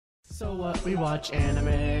So what, we watch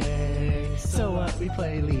anime. So what, we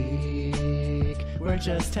play League. We're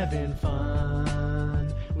just having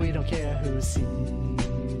fun. We don't care who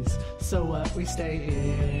sees. So what, we stay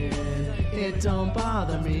in. It don't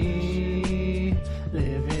bother me.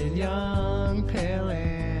 Living young, pale,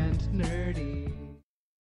 and nerdy.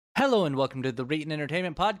 Hello and welcome to the Reetin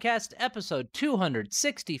Entertainment Podcast, episode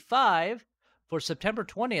 265 for September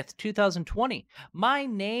 20th, 2020. My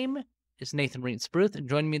name is Nathan Reetin Spruth, and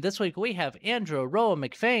joining me this week we have Andrew Aroah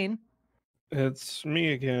McFain. It's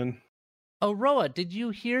me again. Aroah, did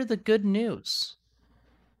you hear the good news?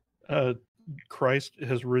 Christ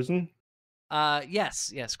has risen?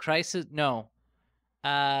 Yes, Christ is, no.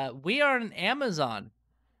 We are on Amazon.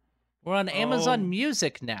 We're on Amazon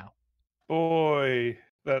Music now. Boy,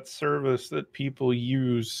 that service that people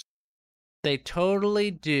use. They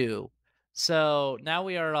totally do. So now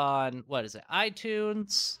we are on,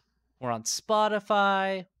 iTunes, we're on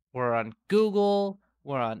Spotify, we're on Google,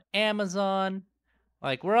 we're on Amazon.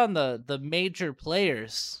 Like, we're on the major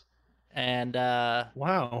players. And,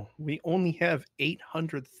 wow, we only have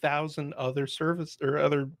 800,000 other service or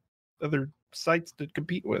other sites to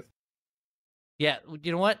compete with. Yeah,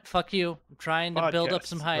 you know what? Fuck you. I'm trying to build up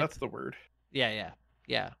some hype. That's the word. Yeah.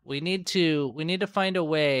 We need to find a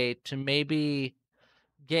way to maybe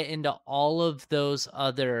get into all of those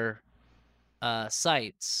other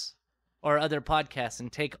sites or other podcasts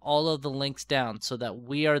and take all of the links down so that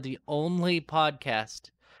we are the only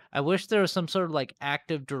podcast. I wish there was some sort of like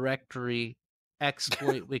Active Directory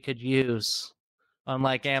exploit we could use on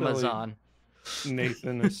like Amazon.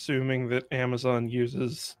 Nathan assuming that Amazon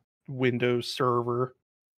uses Windows Server.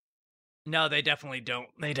 No, they definitely don't.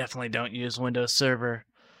 They definitely don't use Windows Server.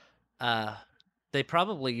 They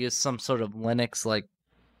probably use some sort of Linux, like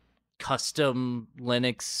custom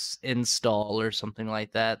Linux install or something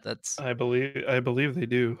like that. I believe they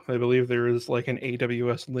do. I believe there is like an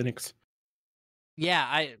AWS Linux.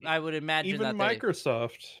 Yeah, I would imagine even that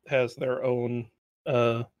Microsoft has their own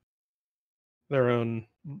version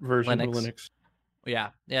of Linux. Yeah,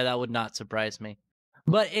 that would not surprise me.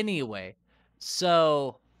 But anyway,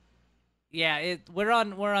 so yeah, we're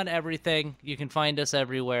on everything. You can find us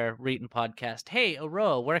everywhere. Reetin Podcast. Hey,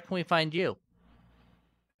 Aroah, where can we find you?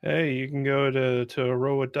 Hey, you can go to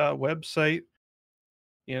Aroah.website.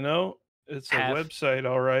 You know, it's a website,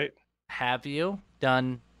 all right. Have you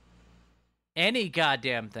done any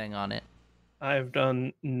goddamn thing on it? I've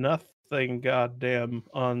done nothing goddamn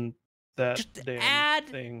on that Just damn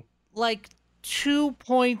thing. Like 2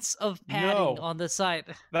 points of padding on the site.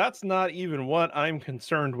 That's not even what I'm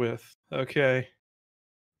concerned with, okay?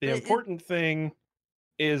 The important thing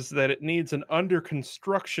is that it needs an under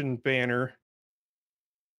construction banner.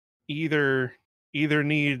 Either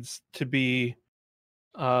needs to be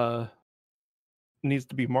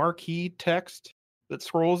marquee text that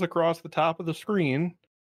scrolls across the top of the screen,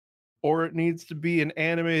 or it needs to be an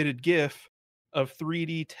animated GIF of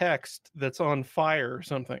 3D text that's on fire or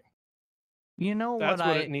something. You know that's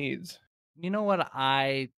what it needs. You know what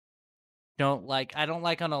I don't like? I don't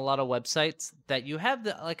like on a lot of websites that you have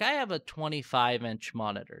I have a 25-inch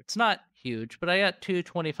monitor. It's not huge, but I got two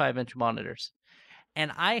 25-inch monitors. And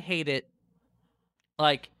I hate it,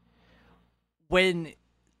 like, when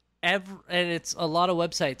and it's a lot of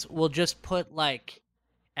websites will just put, like,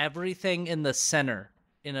 everything in the center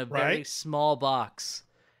in a very small box.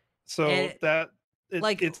 So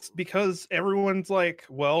it's because everyone's like,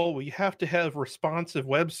 well, we have to have responsive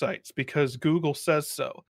websites because Google says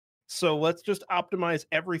so. So let's just optimize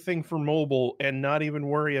everything for mobile and not even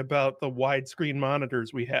worry about the widescreen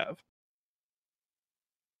monitors we have.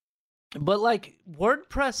 But, like,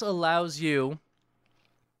 WordPress allows you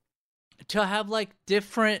to have, like,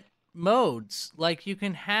 different modes. Like, you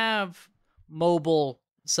can have mobile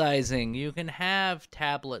sizing. You can have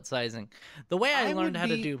tablet sizing. The way I learned how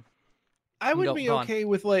to do... I would be okay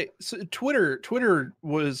with, like... So Twitter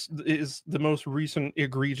is the most recent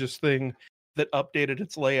egregious thing that updated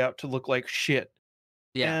its layout to look like shit.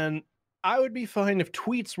 Yeah. And I would be fine if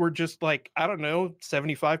tweets were just, like, I don't know,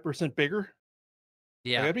 75% bigger.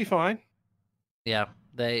 Yeah, that'd be fine. Yeah,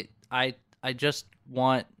 I just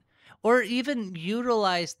want, or even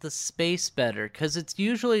utilize the space better, because it's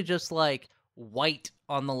usually just like white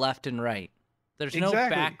on the left and right. There's no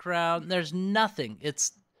background. There's nothing.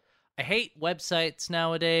 I hate websites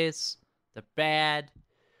nowadays. They're bad.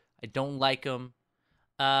 I don't like them.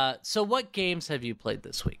 So what games have you played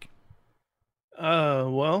this week?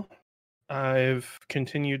 Well, I've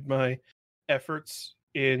continued my efforts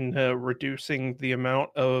in reducing the amount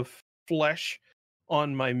of flesh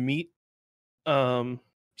on my meat.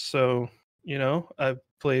 So, you know, I've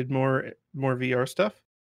played more VR stuff.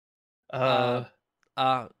 Oh,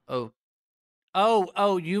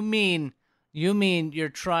 you mean you're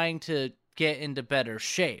trying to get into better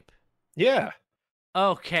shape? Yeah.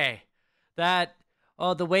 Okay,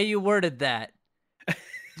 the way you worded that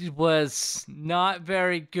was not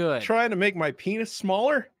very good. Trying to make my penis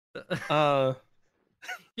smaller?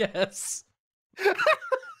 Yes.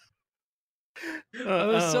 I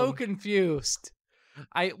was so confused.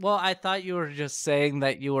 I thought you were just saying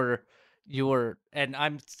that you were, and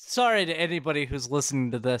I'm sorry to anybody who's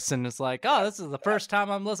listening to this and is like, oh, this is the first time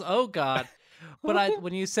I'm listening. Oh God. But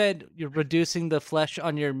when you said you're reducing the flesh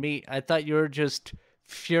on your meat, I thought you were just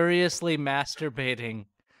furiously masturbating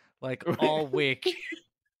like all week.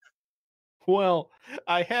 Well,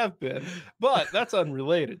 I have been, but that's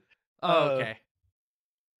unrelated. Oh, okay.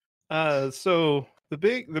 So the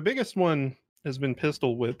biggest one has been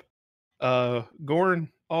Pistol Whip. Gorn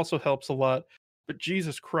also helps a lot, but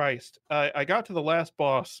Jesus Christ, I got to the last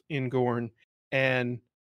boss in Gorn, and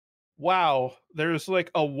wow, there's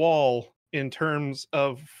like a wall in terms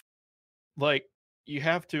of like you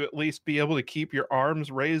have to at least be able to keep your arms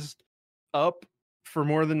raised up for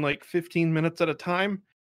more than like 15 minutes at a time,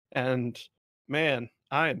 and man,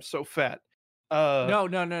 I am so fat. No.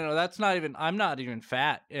 That's not even. I'm not even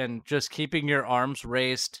fat, and just keeping your arms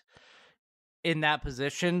raised in that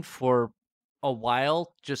position for a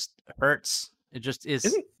while just hurts. It just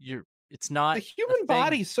is. It's not. The human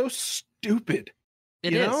body's so stupid.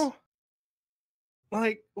 It is. Know?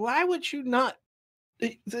 Like, why would you not?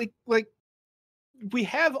 Like, we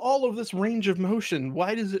have all of this range of motion.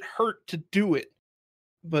 Why does it hurt to do it?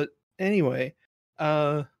 But anyway,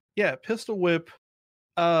 yeah, Pistol Whip,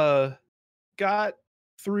 got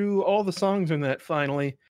through all the songs in that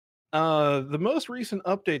finally. The most recent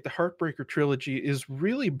update, the Heartbreaker trilogy, is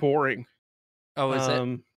really boring. Oh, is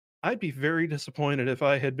it? I'd be very disappointed if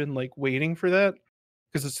I had been like waiting for that,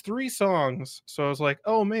 because it's 3 songs. So I was like,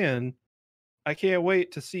 oh man, I can't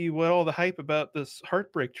wait to see what all the hype about this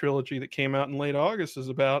Heartbreak trilogy that came out in late August is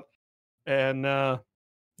about. And yeah,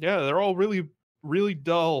 they're all really, really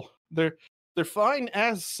dull. They're fine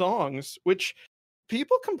as songs, which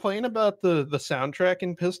people complain about the soundtrack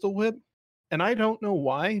in Pistol Whip, and I don't know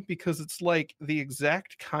why, because it's like the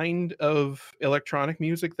exact kind of electronic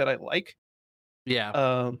music that I like.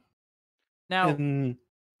 Yeah. Now,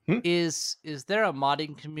 is there a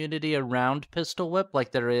modding community around Pistol Whip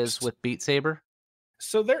like there is with Beat Saber?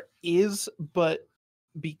 So there is, but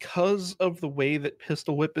because of the way that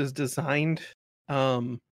Pistol Whip is designed,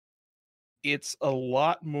 it's a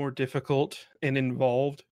lot more difficult and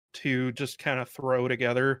involved to just kind of throw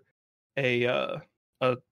together a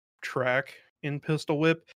track in Pistol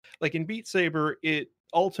Whip. Like in Beat Saber, it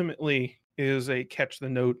ultimately is a catch the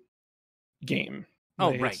note game.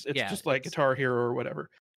 Oh, right. It's just like Guitar Hero or whatever.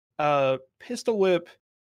 Pistol Whip,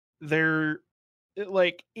 it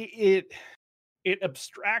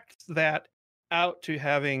abstracts that out to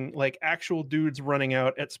having like actual dudes running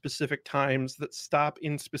out at specific times that stop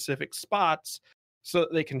in specific spots so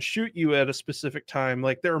that they can shoot you at a specific time.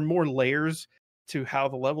 Like there are more layers to how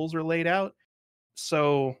the levels are laid out.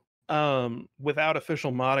 So without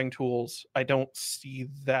official modding tools, I don't see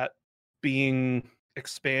that being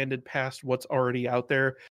expanded past what's already out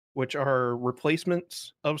there, which are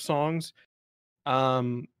replacements of songs,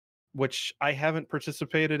 which I haven't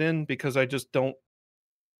participated in because I just don't.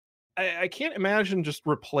 I can't imagine just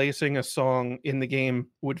replacing a song in the game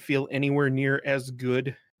would feel anywhere near as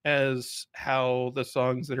good as how the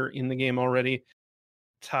songs that are in the game already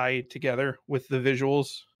tie together with the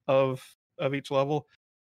visuals of each level,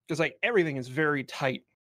 because like everything is very tight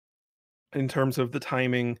in terms of the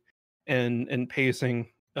timing and pacing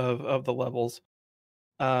of the levels.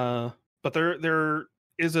 But there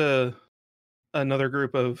is another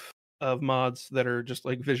group of mods that are just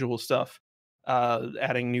like visual stuff,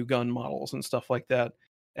 adding new gun models and stuff like that,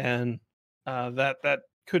 and that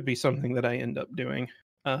could be something that I end up doing.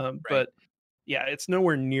 But yeah, it's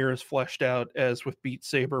nowhere near as fleshed out as with Beat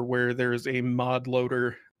Saber, where there's a mod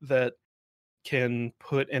loader that can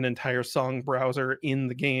put an entire song browser in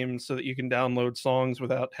the game so that you can download songs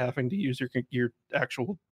without having to use your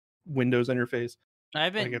actual Windows interface. I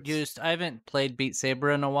haven't played Beat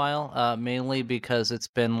Saber in a while, mainly because it's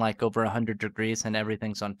been like over 100 degrees and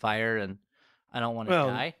everything's on fire and I don't want to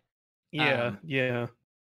die. Yeah.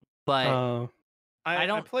 But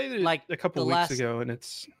I played it like a couple weeks ago, and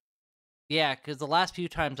it's because the last few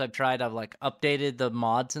times I've tried, I've like updated the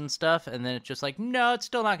mods and stuff, and then it's just like, no, it's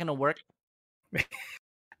still not going to work.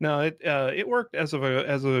 No, it worked as of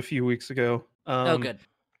a few weeks ago. Oh, good.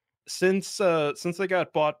 Since they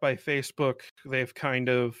got bought by Facebook, they've kind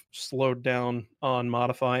of slowed down on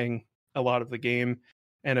modifying a lot of the game,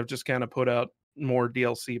 and have just kind of put out more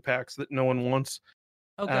DLC packs that no one wants.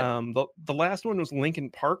 Okay. The last one was Linkin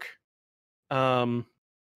Park.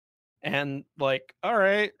 And like, all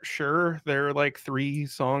right, sure, there are like 3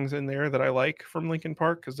 songs in there that I like from Linkin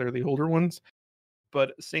Park because they're the older ones.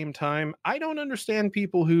 But at the same time, I don't understand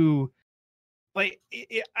people who like.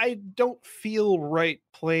 I don't feel right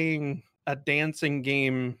playing a dancing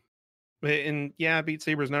game. And yeah, Beat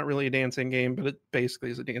Saber is not really a dancing game, but it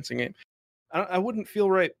basically is a dancing game. I wouldn't feel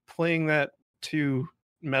right playing that to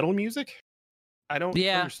metal music. I don't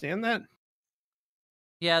understand that.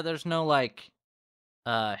 Yeah, there's no like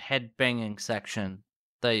head banging section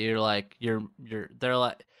that you're they're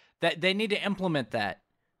like that they need to implement that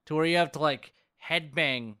to where you have to like head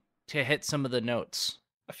bang to hit some of the notes.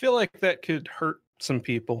 I feel like that could hurt some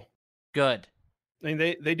people. Good. I mean,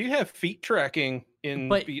 they do have feet tracking in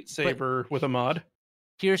Beat Saber with a mod.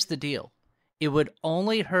 Here's the deal. It would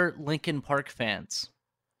only hurt Linkin Park fans.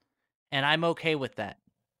 And I'm okay with that.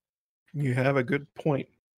 You have a good point.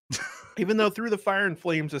 Even though Through the Fire and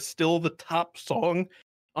Flames is still the top song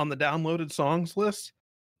on the downloaded songs list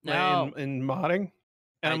in modding.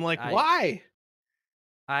 And I'm like, why?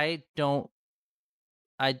 I don't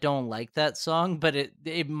like that song, but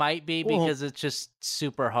it might be because it's just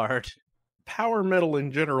super hard. Power metal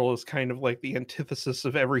in general is kind of like the antithesis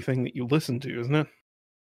of everything that you listen to, isn't it?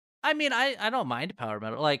 I mean, I don't mind power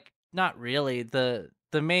metal. Like, not really. The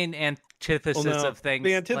main antithesis of things.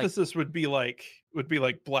 The antithesis would be like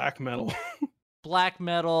black metal. Black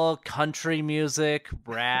metal, country music,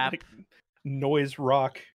 rap, like noise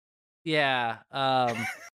rock. Yeah.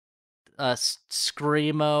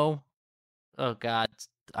 Screamo. Oh god.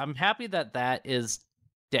 I'm happy that is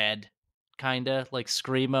dead. Kinda like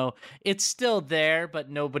Screamo. It's still there, but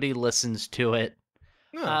nobody listens to it.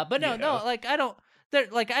 No, like I don't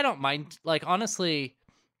mind. Like honestly,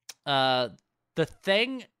 the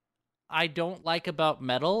thing I don't like about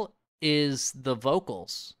metal is the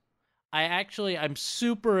vocals. I'm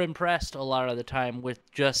super impressed a lot of the time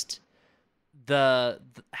with just the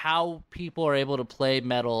how people are able to play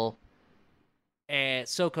metal and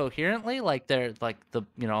so coherently. Like they're like the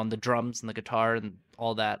on the drums and the guitar and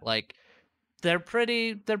all that. Like they're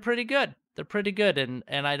pretty good. They're pretty good,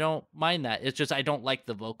 and I don't mind that. It's just I don't like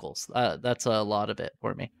the vocals. That's a lot of it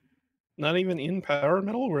for me. Not even in power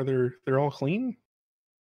metal where they're all clean.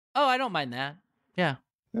 Oh, I don't mind that. Yeah.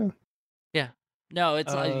 No,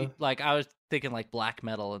 it's like I was thinking like black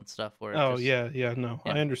metal and stuff. Where no, I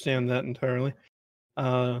understand that entirely.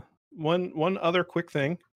 One other quick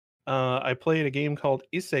thing, I played a game called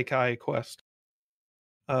Isekai Quest.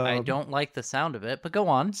 I don't like the sound of it, but go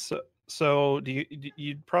on. So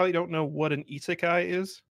you probably don't know what an isekai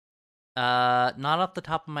is? Not off the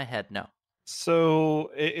top of my head, no.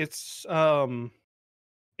 So it's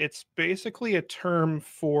basically a term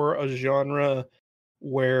for a genre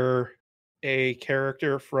where a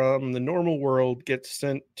character from the normal world gets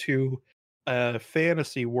sent to a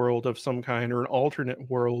fantasy world of some kind or an alternate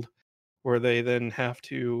world where they then have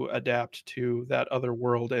to adapt to that other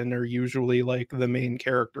world, and they're usually like the main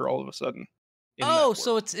character all of a sudden. Oh,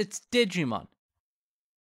 so it's Digimon.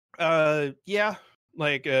 Yeah,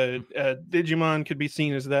 like Digimon could be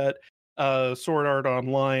seen as that. Sword Art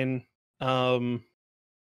Online.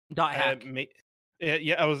 Dot hack.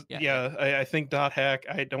 I think Dot Hack.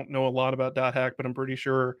 I don't know a lot about Dot Hack, but I'm pretty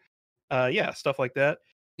sure. Stuff like that.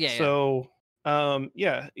 So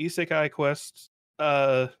Isekai Quest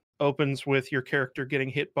opens with your character getting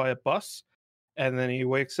hit by a bus, and then he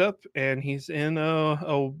wakes up and he's in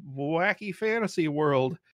a wacky fantasy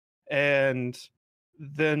world. And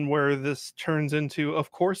then where this turns into,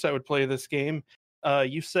 of course I would play this game,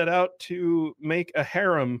 you set out to make a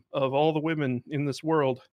harem of all the women in this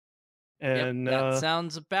world. And that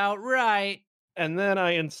sounds about right. And then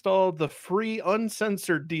I installed the free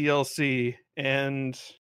uncensored DLC and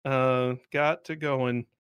got to going.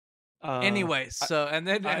 Anyway, and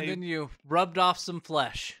then you rubbed off some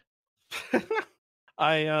flesh.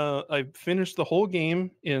 I finished the whole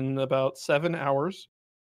game in about 7 hours,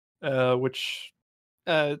 which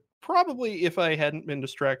probably, if I hadn't been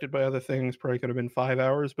distracted by other things, probably could have been 5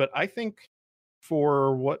 hours. But I think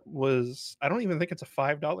for what was, I don't even think it's a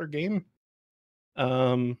 $5 game.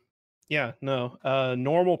 Normal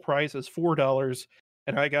price is $4,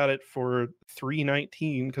 and I got it for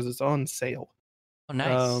 $3.19 because it's on sale. Oh,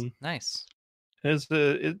 nice, nice. I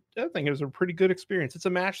think it was a pretty good experience. It's a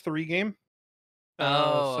match 3 game.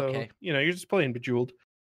 Okay. You're just playing Bejeweled,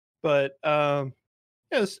 but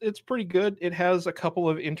it's pretty good. It has a couple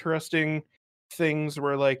of interesting things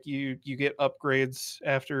where like you get upgrades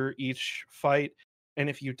after each fight, and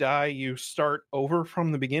if you die, you start over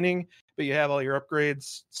from the beginning. but you have all your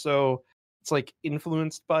upgrades. So it's like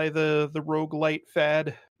influenced by the roguelite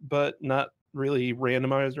fad, but not really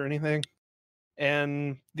randomized or anything.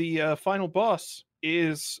 And the final boss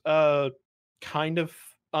is kind of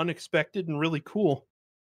unexpected and really cool. Oh,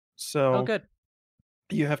 So good.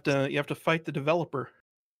 you have to fight the developer.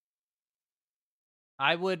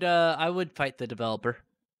 I would fight the developer.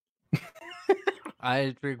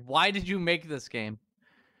 Why did you make this game?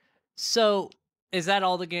 So, is that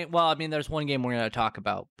all the game? Well, I mean, there's one game we're going to talk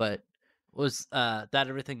about, but was that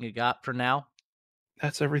everything you got for now?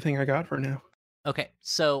 That's everything I got for now. Okay,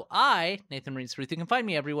 so Nathan Reetin, you can find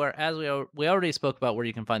me everywhere. As we already spoke about where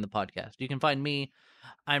you can find the podcast. You can find me.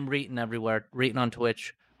 I'm Reetin everywhere. Reetin on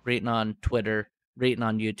Twitch, Reetin on Twitter, Reetin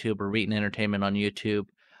on YouTube, or Reetin Entertainment on YouTube.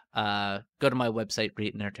 Go to my website,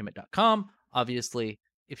 reetinentertainment.com. Obviously,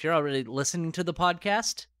 if you're already listening to the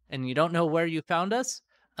podcast and you don't know where you found us,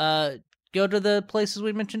 go to the places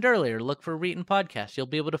we mentioned earlier. Look for Reetin Podcast. You'll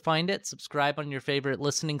be able to find it. Subscribe on your favorite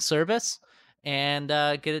listening service, and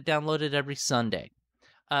get it downloaded every Sunday.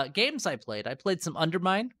 Games I played some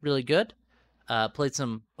Undermine, really good. Played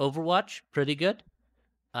some Overwatch, pretty good.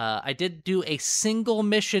 I did do a single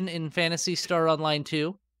mission in Phantasy Star Online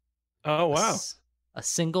 2. Oh, wow. A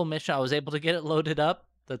single mission. I was able to get it loaded up.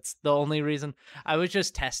 That's the only reason. I was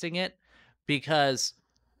just testing it because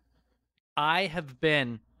I have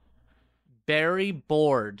been very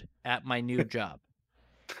bored at my new job.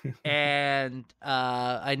 And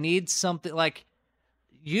I need something like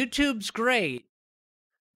YouTube's great,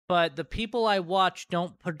 but the people I watch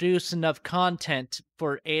don't produce enough content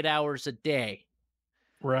for 8 hours a day.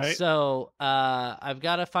 Right. So I've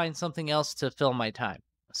got to find something else to fill my time.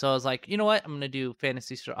 So I was like, you know what? I'm going to do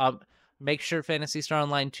Phantasy Star. Make sure Phantasy Star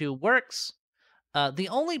Online 2 works. The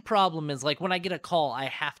only problem is, like, when I get a call, I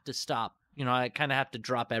have to stop. You know, I kind of have to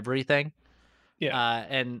drop everything. Yeah.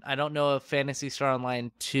 And I don't know if Phantasy Star Online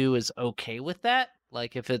 2 is okay with that.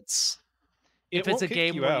 Like, if it's a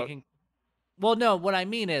game where you can. Well, no, what I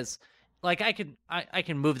mean is, like, I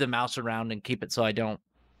can move the mouse around and keep it so I don't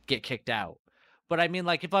get kicked out. But I mean,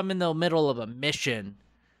 like, if I'm in the middle of a mission,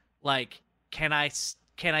 like, can I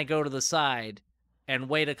go to the side and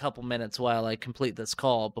wait a couple minutes while I complete this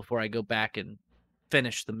call before I go back and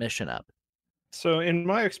finish the mission up? So in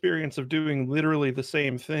my experience of doing literally the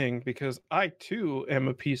same thing, because I too am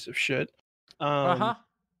a piece of shit, I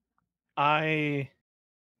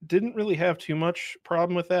didn't really have too much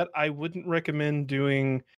problem with that. I wouldn't recommend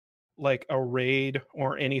doing like a raid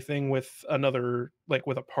or anything with another, like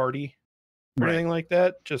with a party or anything like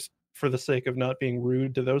that, just for the sake of not being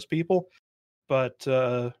rude to those people. But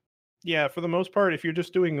yeah, for the most part, if you're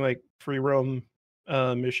just doing like free roam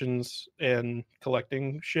missions and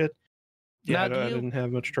collecting shit, yeah, I didn't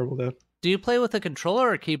have much trouble with that. Do you play with a controller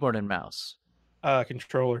or keyboard and mouse?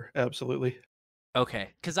 Controller, absolutely. Okay,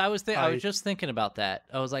 because I was just thinking about that.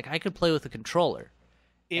 I was like, I could play with a controller,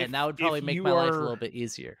 and that would probably make my life a little bit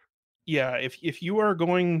easier. Yeah, if you are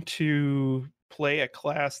going to play a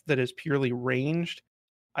class that is purely ranged,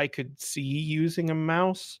 I could see using a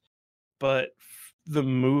mouse, but the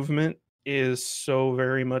movement is so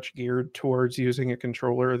very much geared towards using a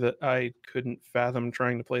controller that I couldn't fathom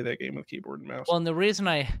trying to play that game with keyboard and mouse. Well, and the reason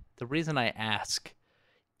I ask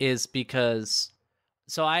is because,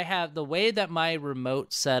 so I have, the way that my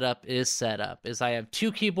remote setup is I have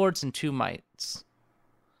 2 keyboards and 2 mics.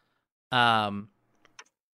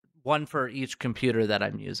 One for each computer that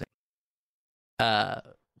I'm using.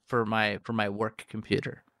 For my work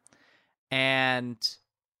computer. And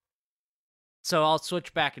so I'll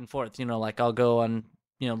switch back and forth, you know, like I'll go on,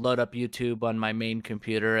 you know, load up YouTube on my main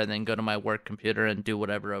computer and then go to my work computer and do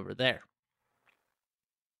whatever over there.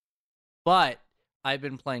 But I've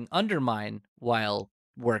been playing Undermine while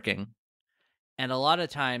working. And a lot of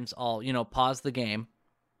times I'll, you know, pause the game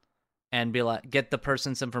and be like, get the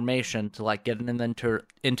person's information to like get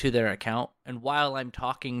into their account. And while I'm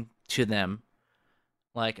talking to them,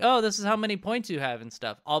 like, oh, this is how many points you have and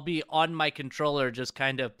stuff, I'll be on my controller just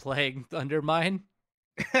kind of playing Undermine.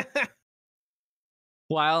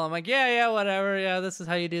 While I'm like, yeah, whatever. Yeah, this is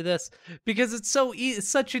how you do this. Because it's it's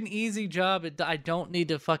such an easy job. I don't need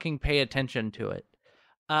to fucking pay attention to it.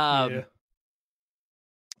 Yeah.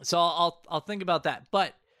 So I'll think about that.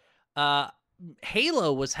 But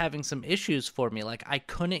Halo was having some issues for me. Like, I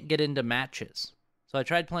couldn't get into matches. So I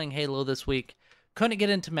tried playing Halo this week. Couldn't get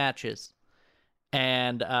into matches.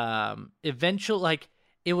 And eventually, like,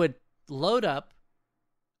 it would load up.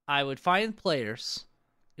 I would find players.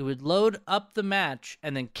 It would load up the match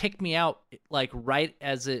and then kick me out, like, right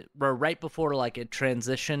before, like, it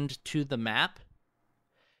transitioned to the map.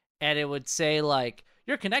 And it would say, like,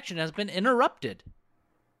 your connection has been interrupted.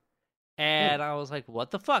 And I was like,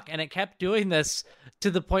 what the fuck? And it kept doing this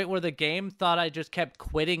to the point where the game thought I just kept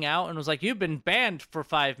quitting out and was like, you've been banned for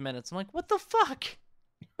 5 minutes. I'm like, what the fuck?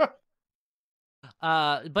 But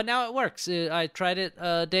now it works. I tried it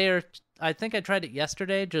I think I tried it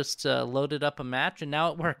yesterday, just loaded up a match, and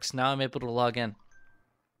now it works. Now I'm able to log in.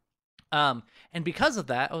 And because of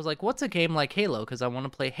that, I was like, what's a game like Halo? Because I want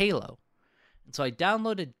to play Halo. And so I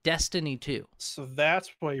downloaded Destiny 2. So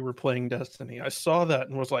that's why you were playing Destiny. I saw that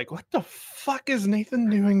and was like, what the fuck is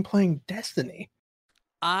Nathan doing playing Destiny?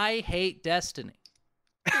 I hate Destiny.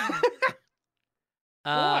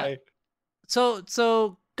 Why?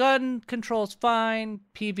 So gun control's fine,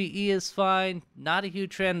 PvE is fine. Not a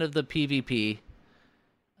huge fan of the PvP.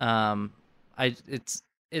 I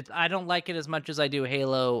don't like it as much as I do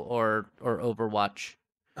Halo or Overwatch.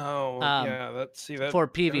 Oh, yeah, that for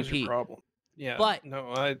that is PvP. your problem. Yeah, But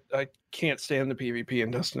no, I can't stand the PvP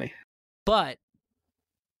in Destiny. But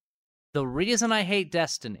the reason I hate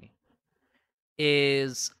Destiny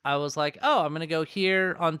is I was like, oh, I'm gonna go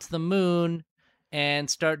here onto the moon and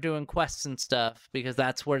start doing quests and stuff because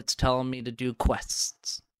that's where it's telling me to do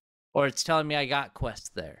quests, or it's telling me I got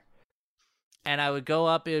quests there. And I would go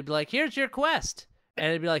up, it would be like, here's your quest, and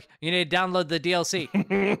it'd be like, you need to download the DLC.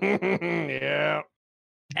 Yeah.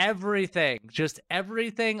 Just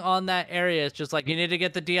everything on that area is just like, you need to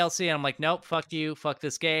get the DLC. And I'm like, nope, fuck you, fuck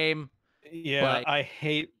this game. Yeah, like, I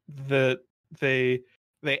hate that they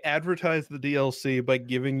advertise the DLC by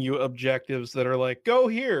giving you objectives that are like, go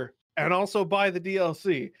here and also buy the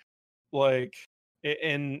DLC. Like,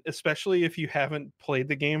 and especially if you haven't played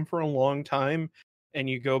the game for a long time and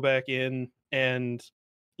you go back in and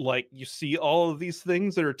like you see all of these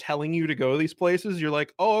things that are telling you to go to these places, you're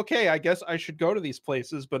like, oh, okay, I guess I should go to these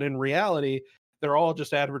places. But in reality, they're all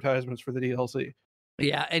just advertisements for the DLC.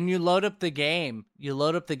 Yeah, and you load up the game.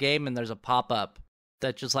 And there's a pop-up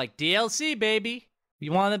that's just like, DLC, baby.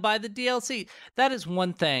 You want to buy the DLC? That is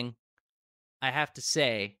one thing I have to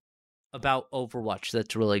say about Overwatch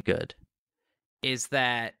that's really good. Is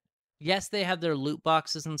that, yes, they have their loot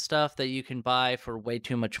boxes and stuff that you can buy for way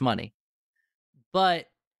too much money. But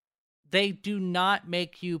they do not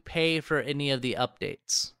make you pay for any of the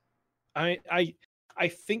updates. I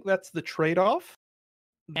think that's the trade-off.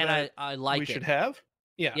 And I like we should have.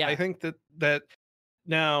 Yeah, yeah. I think that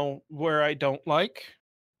now where I don't like,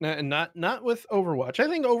 and not with Overwatch. I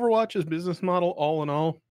think Overwatch's business model, all in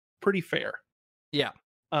all, pretty fair. Yeah.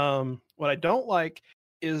 What I don't like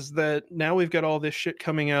is that now we've got all this shit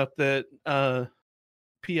coming out that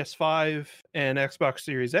PS5 and Xbox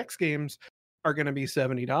Series X games are going to be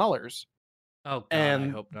 $70. Oh, God, and I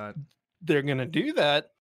hope not. They're going to do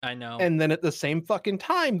that. I know. And then at the same fucking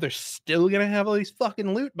time, they're still going to have all these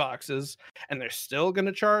fucking loot boxes and they're still going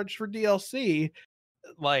to charge for DLC.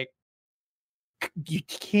 Like, you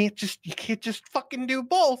can't just fucking do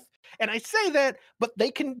both. And I say that, but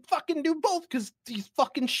they can fucking do both because these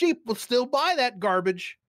fucking sheep will still buy that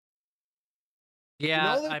garbage.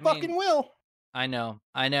 Yeah, you know they fucking will. I know.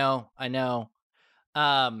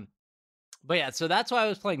 But yeah, so that's why I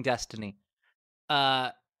was playing Destiny.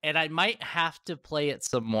 And I might have to play it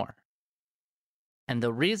some more. And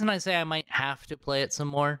the reason I say I might have to play it some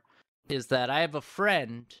more is that I have a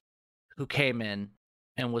friend who came in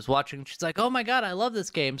and was watching. She's like, oh my God, I love this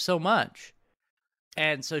game so much.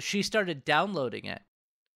 And so she started downloading it.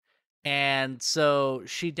 And so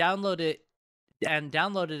she downloaded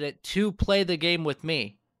it to play the game with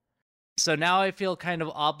me. So now I feel kind of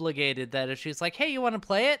obligated that if she's like, hey, you want to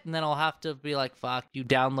play it? And then I'll have to be like, fuck, you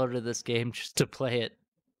downloaded this game just to play it.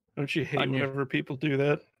 Don't you hate whenever people do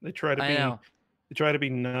that? They try to be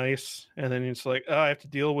nice, and then it's like, oh, I have to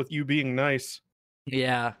deal with you being nice.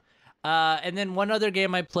 Yeah. And then one other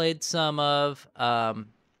game I played some of, and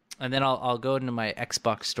then I'll go into my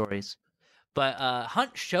Xbox stories. But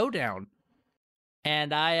Hunt Showdown.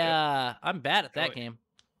 And I'm bad at that game.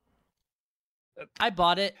 I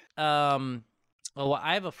bought it. I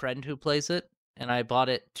have a friend who plays it, and I bought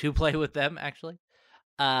it to play with them, actually.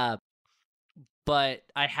 But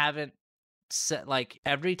I haven't set, like,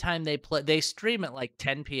 every time they stream at like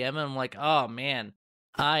 10 p.m. and I'm like, oh man,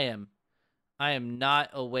 I am not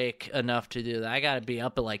awake enough to do that. I gotta be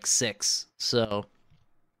up at like 6. So,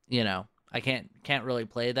 I can't really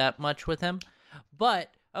play that much with him. But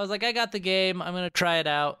I was like, I got the game, I'm gonna try it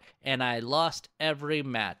out, and I lost every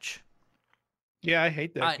match. Yeah, I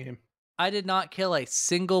hate that game. I did not kill a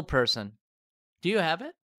single person. Do you have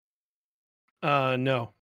it?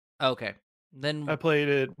 No. Okay. Then I played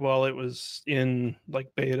it while it was in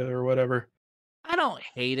like beta or whatever. I don't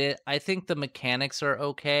hate it. I think the mechanics are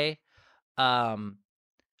okay. I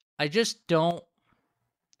just don't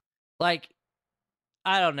like.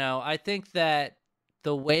 I don't know. I think that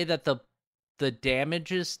the way that the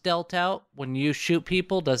damage is dealt out when you shoot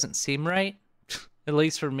people doesn't seem right. At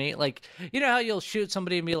least for me. Like, you know how you'll shoot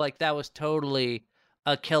somebody and be like, that was totally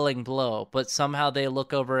a killing blow, but somehow they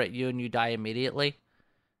look over at you and you die immediately?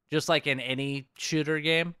 Just like in any shooter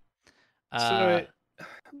game. So,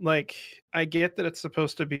 like, I get that it's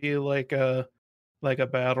supposed to be like a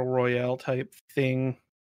battle royale type thing,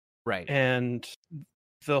 right. and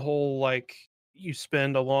the whole like you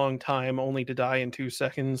spend a long time only to die in 2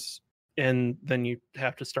 seconds and then you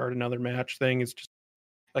have to start another match thing is just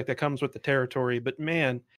like that comes with the territory. But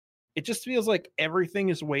man, it just feels like everything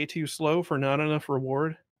is way too slow for not enough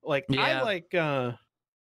reward. Like Yeah.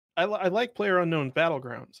 I like PlayerUnknown's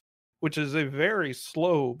Battlegrounds, which is a very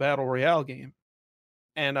slow battle royale game,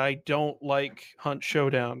 and I don't like Hunt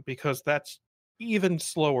Showdown because that's even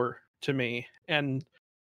slower to me. And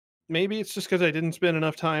maybe it's just because I didn't spend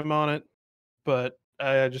enough time on it, but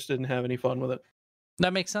I just didn't have any fun with it.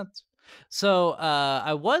 That makes sense. So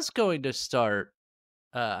I was going to start.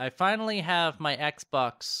 I finally have my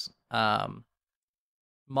Xbox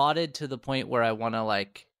modded to the point where I want to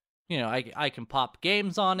like, you know, I can pop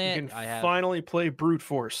games on it. You can finally play Brute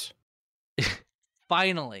Force.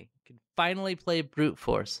 Finally play Brute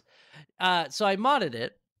Force. So I modded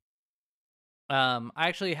it. I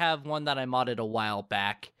actually have one that I modded a while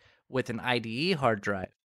back with an IDE hard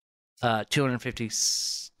drive,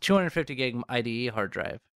 250 gig IDE hard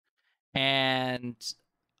drive, and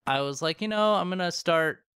I was like, you know, I'm gonna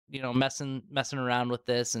start, you know, messing around with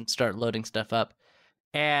this and start loading stuff up,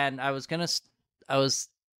 and I was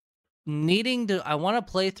needing to. I want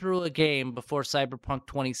to play through a game before Cyberpunk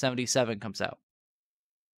 2077 comes out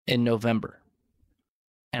in November.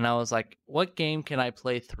 And I was like, what game can I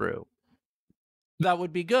play through that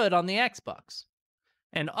would be good on the Xbox?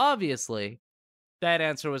 And obviously, that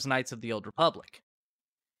answer was Knights of the Old Republic.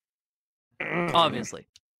 Obviously.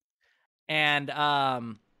 And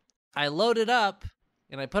I loaded up,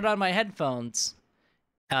 and I put on my headphones,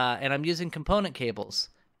 and I'm using component cables,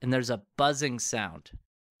 and there's a buzzing sound.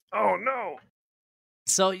 Oh, no.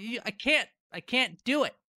 So I can't do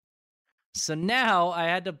it. So now I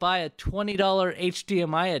had to buy a $20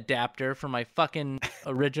 HDMI adapter for my fucking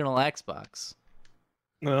original Xbox.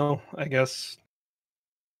 Well, I guess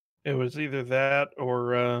it was either that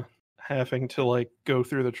or having to like go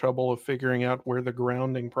through the trouble of figuring out where the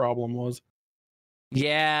grounding problem was.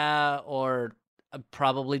 Yeah, or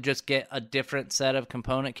probably just get a different set of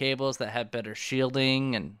component cables that have better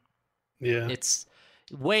shielding, and yeah, it's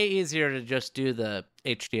way easier to just do the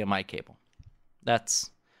HDMI cable. That's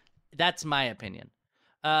my opinion.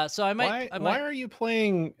 So I might. Why are you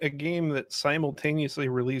playing a game that simultaneously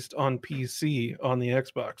released on PC on the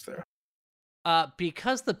Xbox there?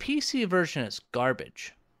 Because the PC version is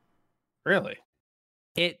garbage. Really?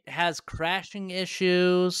 It has crashing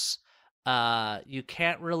issues. You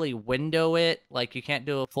can't really window it. Like, you can't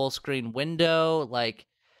do a full screen window. Like,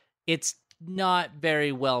 it's not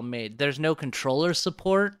very well made. There's no controller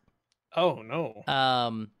support. Oh no.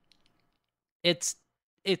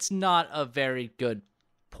 It's not a very good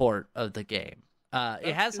port of the game.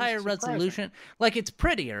 It has higher resolution. Like, it's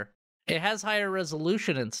prettier. It has higher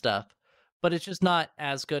resolution and stuff, but it's just not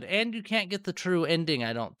as good. And you can't get the true ending,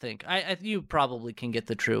 I don't think. You probably can get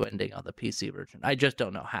the true ending on the PC version. I just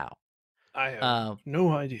don't know how. I have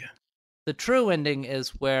no idea. The true ending is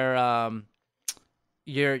where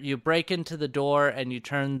you break into the door and you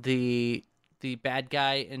turn the bad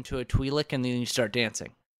guy into a Twi'lek, and then you start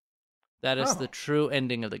dancing. That is the true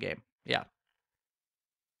ending of the game. Yeah.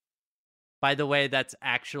 By the way, that's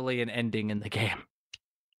actually an ending in the game.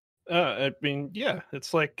 I mean, yeah,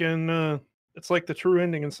 it's like the true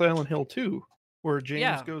ending in Silent Hill 2, where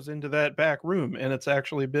James goes into that back room and it's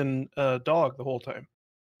actually been a dog the whole time.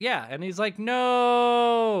 Yeah, and he's like,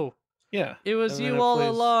 "No, yeah, it was you all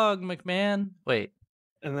along, McMahon." Wait,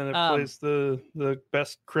 and then it plays the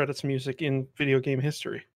best credits music in video game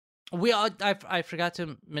history. I forgot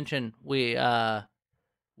to mention we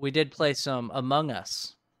did play some Among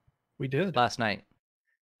Us. We did last night,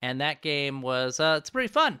 and that game was it's pretty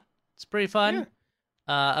fun. It's pretty fun.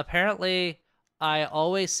 Yeah. Apparently, I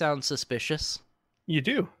always sound suspicious. You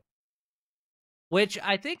do, which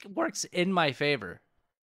I think works in my favor.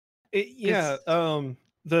 Yeah.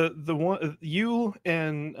 The one you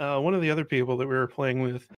and one of the other people that we were playing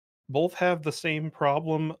with both have the same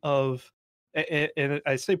problem of. And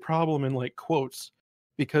I say problem in like quotes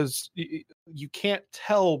because you can't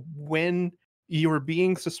tell when you're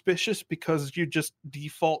being suspicious because you just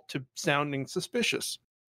default to sounding suspicious.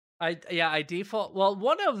 I default. Well,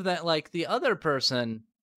 one of that, like the other person,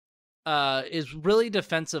 is really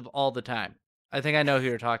defensive all the time. I think I know who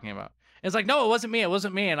you're talking about. And it's like, no, it wasn't me. It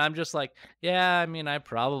wasn't me. And I'm just like, yeah, I mean, I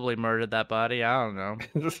probably murdered that body. I don't know.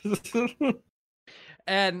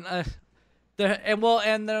 And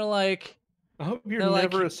they're like, I hope you're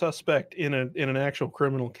never a suspect in an actual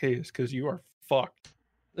criminal case, because you are fucked.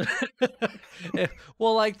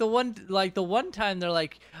 Well, like the one time they're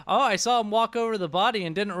like, oh, I saw him walk over the body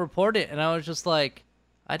and didn't report it, and I was just like,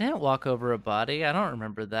 I didn't walk over a body. I don't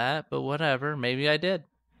remember that, but whatever. Maybe I did.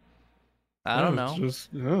 I don't know. It's just,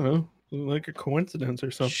 I don't know, like a coincidence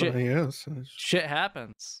or something. I guess shit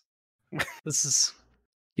happens. This is,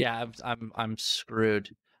 yeah, I'm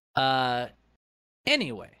screwed.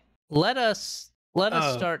 Anyway, let us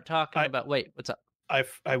start talking about. Wait, what's up?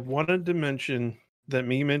 I wanted to mention that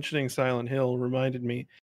me mentioning Silent Hill reminded me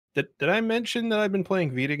that did I mention that I've been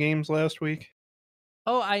playing Vita games last week?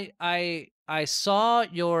 Oh, I saw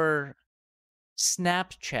your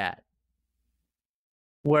Snapchat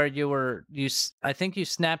where I think you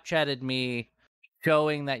Snapchatted me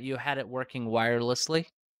showing that you had it working wirelessly.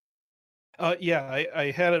 Yeah,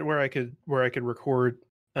 I had it where I could record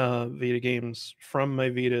Vita games from my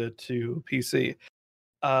Vita to PC.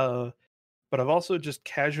 But I've also just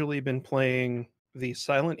casually been playing the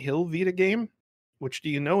Silent Hill Vita game, which, do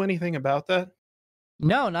you know anything about that?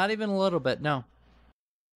 No, not even a little bit, no.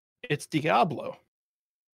 It's Diablo.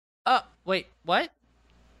 Wait, what?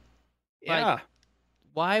 Yeah. Like,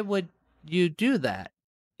 why would you do that?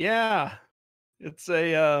 Yeah. It's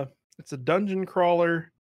a dungeon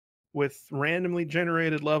crawler with randomly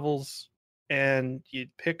generated levels, and you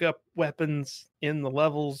pick up weapons in the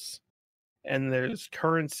levels, and there's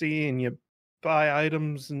currency, and you buy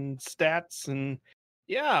items and stats, and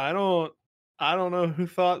yeah, I don't know who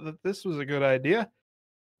thought that this was a good idea.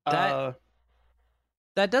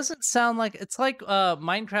 That doesn't sound like it's like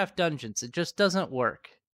Minecraft Dungeons. It just doesn't work.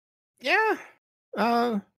 Yeah.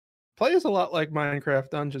 Plays a lot like Minecraft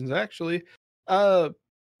Dungeons, actually. But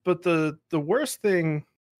the worst thing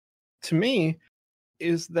to me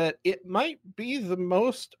is that it might be the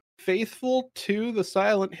most faithful to the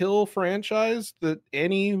Silent Hill franchise that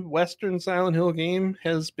any Western Silent Hill game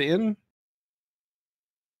has been.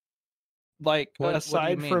 Like,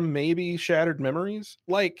 aside from maybe Shattered Memories,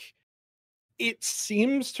 like, it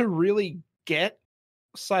seems to really get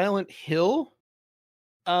Silent Hill.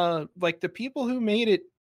 Like, the people who made it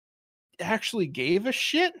actually gave a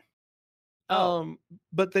shit.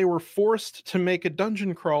 But they were forced to make a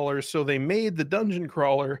dungeon crawler, so they made the dungeon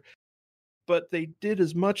crawler, but they did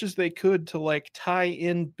as much as they could to like tie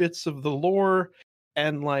in bits of the lore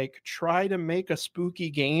and like try to make a spooky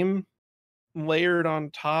game layered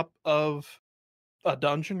on top of a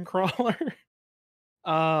dungeon crawler.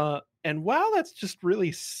 And wow, that's just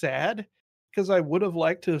really sad, because I would have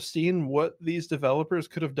liked to have seen what these developers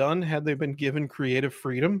could have done had they been given creative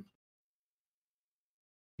freedom.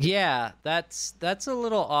 Yeah, that's a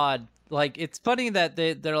little odd. Like, it's funny that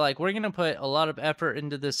they're like, we're gonna put a lot of effort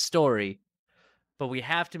into this story, but we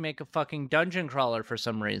have to make a fucking dungeon crawler for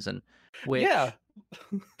some reason, which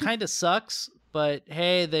kind of sucks. But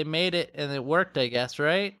hey, they made it and it worked, I guess,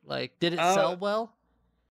 right? Like, did it sell well?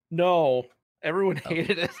 No, everyone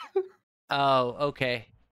hated it. Oh, okay.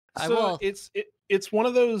 So it's one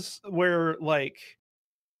of those where like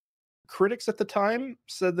critics at the time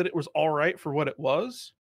said that it was all right for what it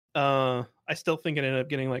was. I still think it ended up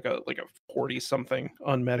getting like a 40 something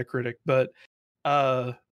on Metacritic, but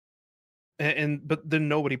but then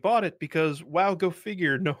nobody bought it because, wow, go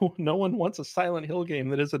figure, no one wants a Silent Hill game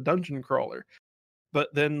that is a dungeon crawler. But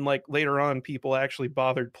then like later on, people actually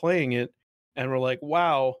bothered playing it and were like,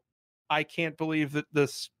 wow, I can't believe that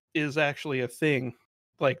this is actually a thing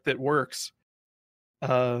like that works.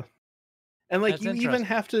 And like, you even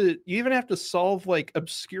have to solve like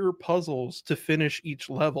obscure puzzles to finish each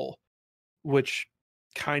level, which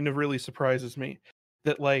kind of really surprises me.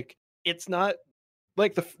 That like, it's not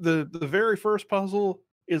like the very first puzzle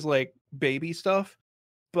is like baby stuff,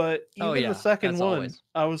 but even the second one,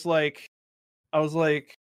 I was like, I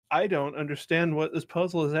don't understand what this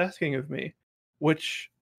puzzle is asking of me, which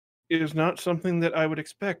is not something that I would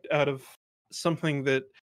expect out of something that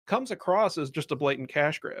comes across as just a blatant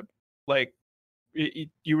cash grab. Like,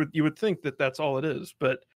 you would think that that's all it is,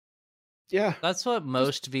 but yeah, that's what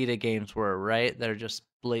most Vita games were, right? They're just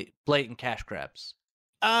blatant cash grabs.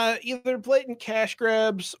 Either blatant cash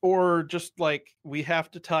grabs or just like, we have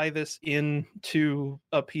to tie this into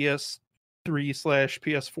a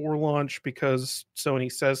PS3/PS4 launch because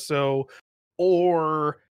Sony says so,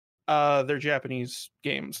 or they're Japanese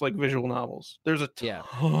games like visual novels. There's a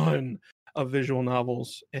ton of visual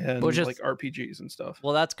novels and like RPGs and stuff.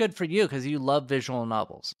 Well, that's good for you because you love visual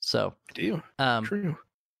novels. So I do. True.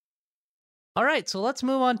 All right, so let's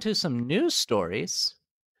move on to some news stories.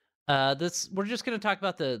 We're just going to talk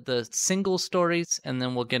about the single stories, and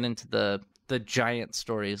then we'll get into the giant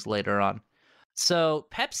stories later on. So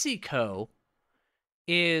PepsiCo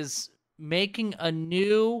is making a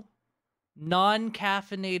new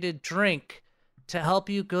non-caffeinated drink to help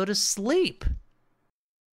you go to sleep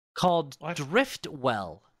called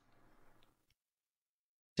Driftwell.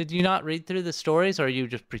 Did you not read through the stories, or are you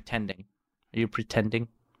just pretending? Are you pretending?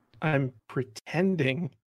 I'm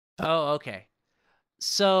pretending. Oh, okay.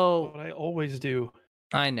 So what I always do.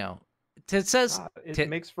 I know. It says it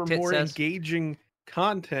makes for more engaging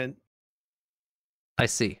content. I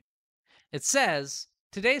see. It says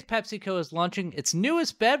today's PepsiCo is launching its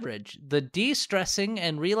newest beverage, the de-stressing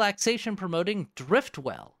and relaxation promoting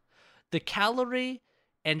Driftwell. The calorie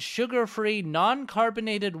and sugar-free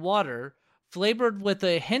non-carbonated water flavored with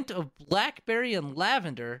a hint of blackberry and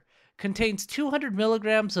lavender contains 200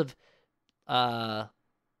 milligrams of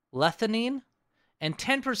lethanine and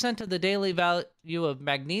 10% of the daily value of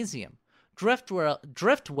magnesium.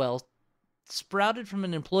 Driftwell sprouted from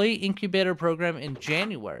an employee incubator program in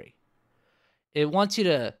January. It wants you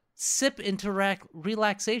to sip into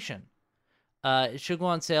relaxation. It should go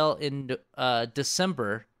on sale in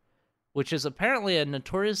December, which is apparently a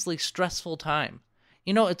notoriously stressful time.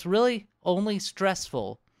 You know, it's really only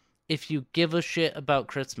stressful if you give a shit about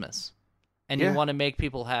Christmas and you want to make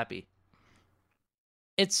people happy.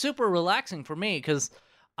 It's super relaxing for me because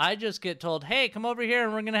I just get told, hey, come over here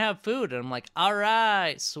and we're going to have food. And I'm like, all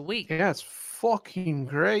right, sweet. Yeah, it's fucking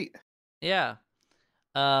great. Yeah.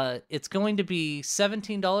 It's going to be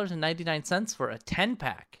 $17.99 for a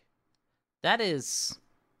 10-pack. That's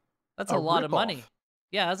a lot of money.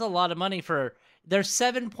 Yeah, that's a lot of money for... They're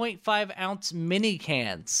 7.5-ounce mini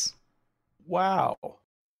cans. Wow.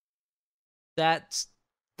 That's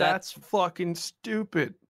fucking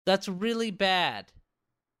stupid. That's really bad.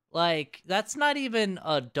 Like, that's not even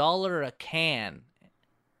 $1 a can.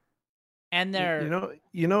 And they're...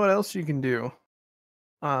 You know what else you can do?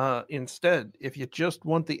 Instead, if you just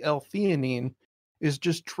want the L-theanine, is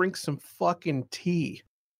just drink some fucking tea.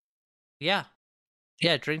 Yeah.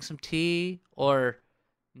 Yeah, drink some tea or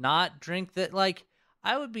not drink that. Like,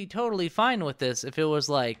 I would be totally fine with this if it was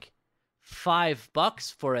like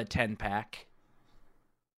 $5 for a 10-pack.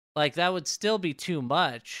 Like, that would still be too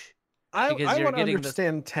much. I want to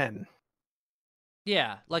understand 10.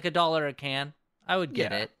 Yeah, like $1 a can. I would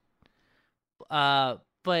get it.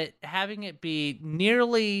 But having it be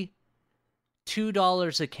nearly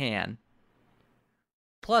 $2 a can,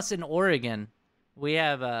 plus in Oregon, we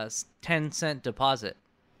have a 10-cent deposit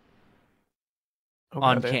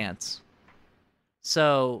on cans.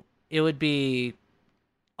 So it would be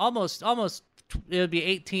almost, it would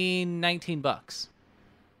be $19 bucks.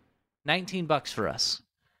 $19 for us.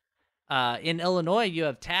 In Illinois, you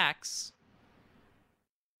have tax.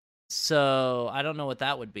 So I don't know what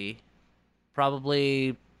that would be.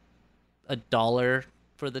 Probably $1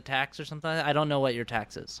 for the tax or something. I don't know what your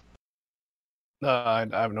tax is. I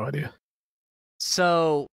have no idea.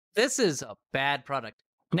 So this is a bad product.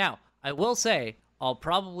 Now, I will say I'll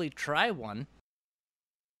probably try one.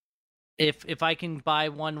 If I can buy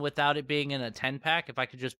one without it being in a 10-pack, if I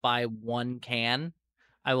could just buy one can,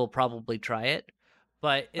 I will probably try it.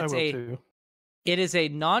 But it is a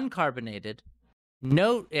non-carbonated.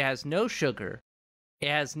 It has no sugar. It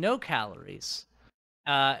has no calories.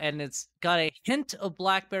 And it's got a hint of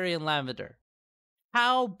blackberry and lavender.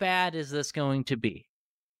 How bad is this going to be?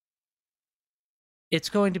 It's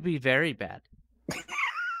going to be very bad.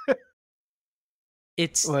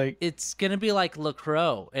 It's going to be like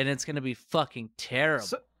LaCroix, and it's going to be fucking terrible.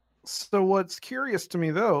 So what's curious to me,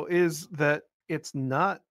 though, is that it's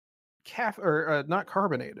not not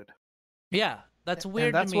carbonated. Yeah, that's weird.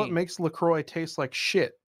 And that's to me. what makes LaCroix taste like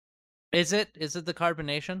shit. Is it? Is it the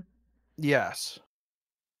carbonation? Yes.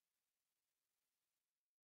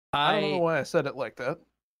 I don't know why I said it like that.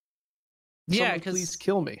 Yeah, because please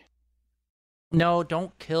kill me. No,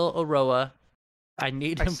 don't kill Aroah. I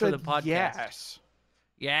need him for the podcast. Yes.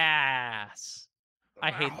 Yes.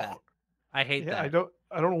 I hate that. I hate that.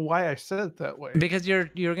 I don't know why I said it that way. Because you're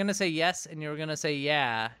gonna say yes and you're gonna say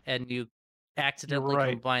yeah, and you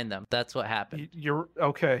accidentally combine them. That's what happened. You're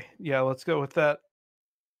okay. Yeah, let's go with that.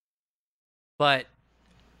 But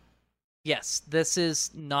yes, this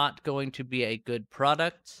is not going to be a good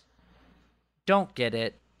product. Don't get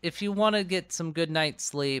it. If you want to get some good night's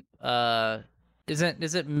sleep,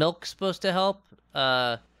 isn't milk supposed to help?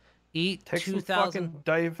 Eat 2,000 fucking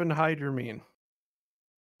diphenhydramine.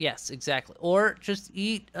 Yes, exactly. Or just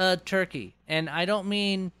eat turkey. And I don't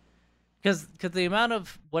mean because the amount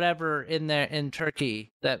of whatever in there in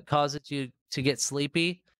turkey that causes you to get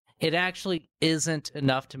sleepy, it actually isn't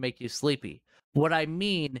enough to make you sleepy. What I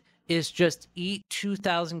mean is just eat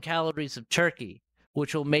 2,000 calories of turkey,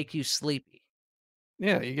 which will make you sleepy.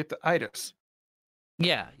 Yeah, you get the itis.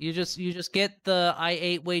 Yeah, you just get the I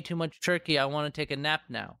ate way too much turkey. I want to take a nap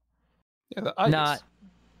now. Yeah, the itis. Not,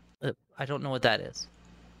 I don't know what that is.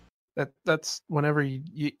 That's whenever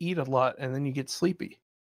you eat a lot and then you get sleepy.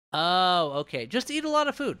 Oh, okay. Just eat a lot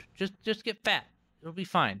of food. Just get fat. It'll be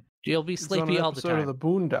fine. You'll be sleepy all the time. Of the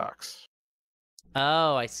Boondocks.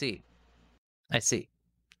 Oh, I see. I see.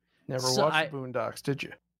 Never watched the Boondocks, did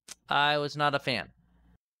you? I was not a fan.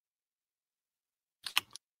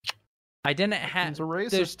 I didn't have. He's a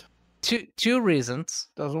racist. There's two reasons.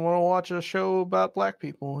 Doesn't want to watch a show about black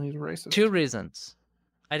people. He's a racist. 2 reasons.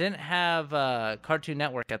 I didn't have Cartoon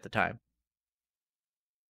Network at the time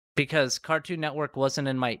because Cartoon Network wasn't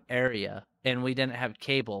in my area, and we didn't have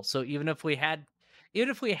cable. So even if we had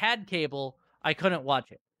cable, I couldn't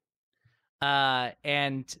watch it.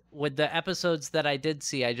 And with the episodes that I did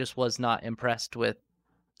see, I just was not impressed with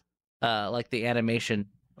like the animation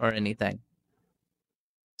or anything.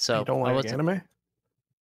 So you don't like anime?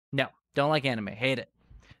 No, don't like anime. Hate it.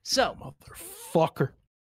 So motherfucker.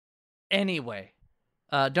 Anyway,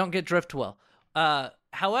 don't get drift well.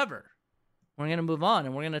 However, we're gonna move on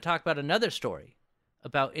and we're gonna talk about another story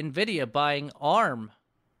about NVIDIA buying ARM,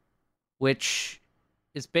 which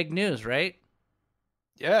is big news, right?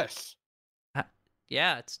 Yes.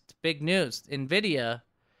 Yeah, it's big news. NVIDIA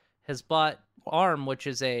has bought ARM, which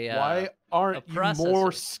is a why aren't you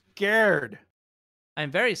more scared? I'm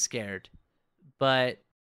very scared, but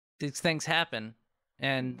these things happen,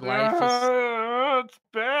 and life is. It's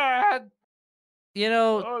bad. You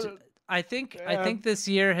know, I think this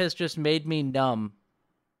year has just made me numb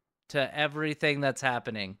to everything that's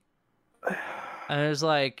happening. And it was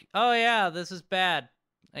like, oh yeah, this is bad.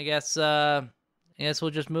 I guess we'll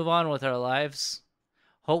just move on with our lives.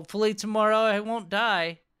 Hopefully tomorrow I won't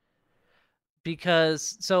die.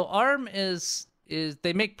 Because ARM is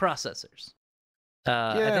they make processors.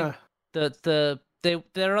 I think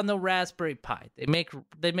they're on the Raspberry Pi. They make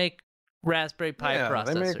Raspberry Pi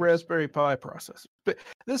processors. They make Raspberry Pi processors. But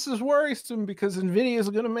this is worrisome because NVIDIA is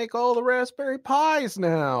going to make all the Raspberry Pis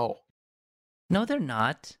now. No, they're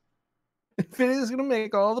not. NVIDIA is going to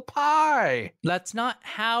make all the Pi. That's not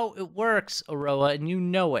how it works, Aroah, and you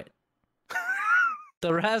know it.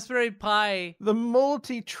 The Raspberry Pi... The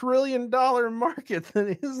multi-trillion-dollar market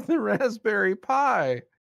that is the Raspberry Pi.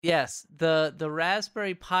 Yes, the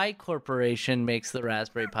Raspberry Pi Corporation makes the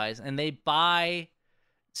Raspberry Pis, and they buy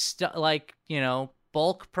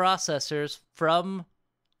bulk processors from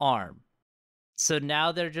ARM. So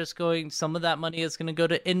now they're just some of that money is going to go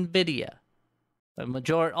to NVIDIA.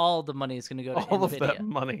 All of the money is going to go to NVIDIA. All of that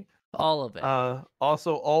money. All of it.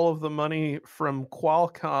 Also, all of the money from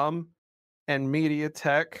Qualcomm and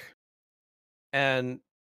MediaTek and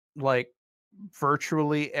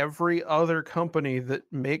virtually every other company that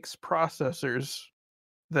makes processors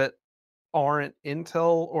that aren't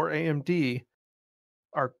Intel or AMD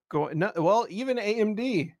are going. Well, even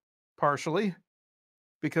AMD partially,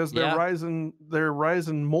 because their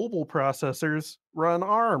Ryzen mobile processors run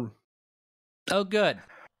ARM. Oh, good.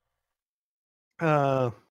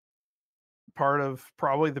 Part of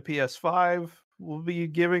probably the PS5 will be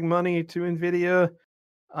giving money to NVIDIA.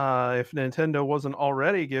 If Nintendo wasn't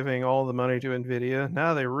already giving all the money to NVIDIA,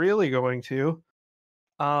 now they're really going to.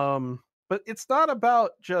 But it's not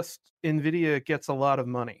about just NVIDIA gets a lot of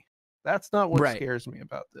money. That's not what scares me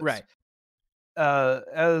about this. Right.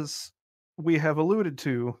 As we have alluded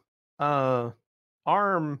to,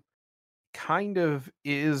 ARM kind of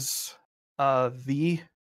is the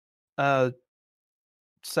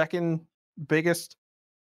second biggest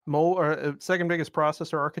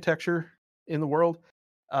processor architecture in the world.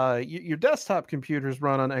 Your desktop computers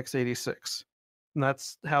run on x86, and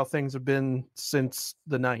that's how things have been since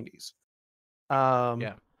the 90s.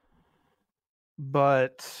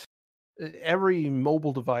 But every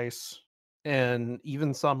mobile device and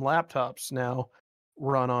even some laptops now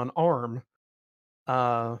run on ARM.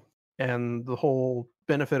 And the whole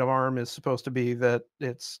benefit of ARM is supposed to be that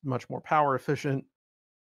it's much more power efficient,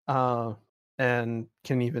 and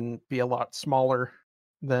can even be a lot smaller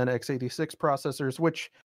than x86 processors,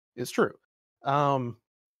 which is true. But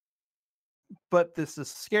this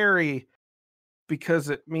is scary because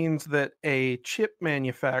it means that a chip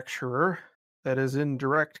manufacturer that is in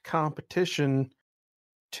direct competition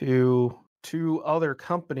to two other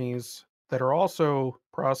companies that are also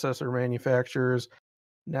processor manufacturers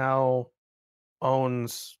now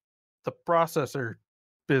owns the processor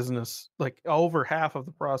business, over half of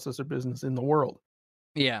the processor business in the world.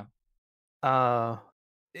 Yeah. they've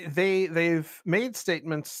made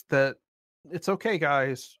statements that it's okay,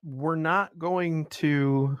 guys. We're not going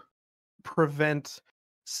to prevent,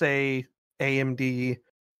 say, AMD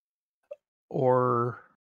or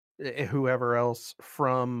whoever else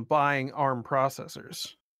from buying ARM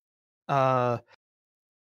processors. But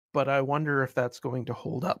I wonder if that's going to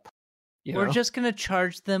hold up. We're just going to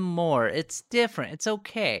charge them more. It's different. It's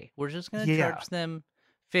okay. We're just going to charge them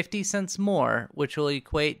 50 cents more, which will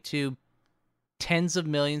equate to tens of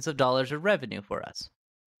millions of dollars of revenue for us.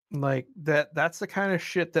 Like that's the kind of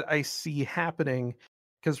shit that I see happening,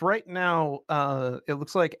 because right now it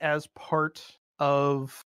looks like as part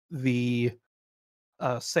of the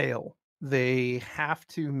sale, they have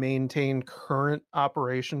to maintain current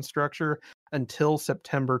operation structure until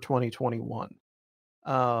September 2021.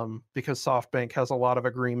 Because SoftBank has a lot of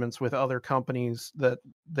agreements with other companies that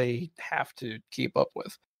they have to keep up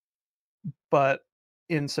with. But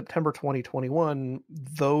in September 2021,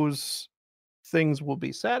 those things will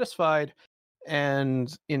be satisfied,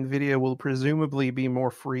 and NVIDIA will presumably be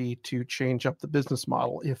more free to change up the business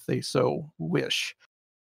model if they so wish.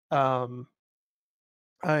 I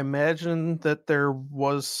imagine that there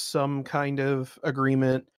was some kind of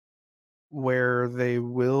agreement where they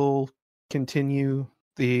will continue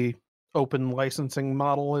the open licensing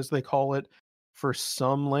model, as they call it, for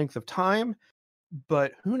some length of time,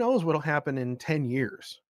 but who knows what'll happen in 10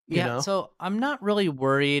 years. You know? So I'm not really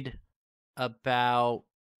worried about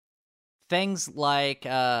things like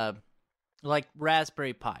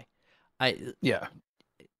Raspberry Pi. The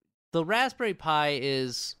Raspberry Pi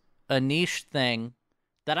is a niche thing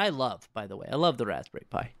that I love, by the way. I love the Raspberry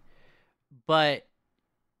Pi. But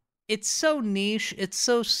it's so niche, it's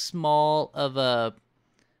so small of a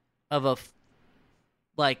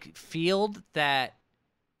field that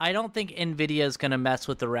I don't think NVIDIA is going to mess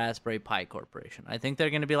with the Raspberry Pi Corporation. I think they're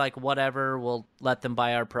going to be like, whatever, we'll let them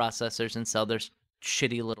buy our processors and sell their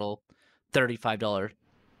shitty little $35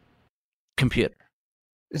 computer.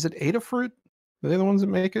 Is it Adafruit? Are they the ones that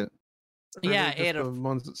make it? Yeah,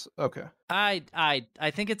 Adafruit. Okay. I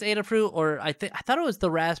think it's Adafruit, or I thought it was the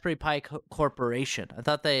Raspberry Pi Corporation. I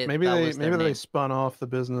thought maybe they spun off the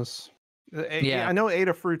business. Yeah, I know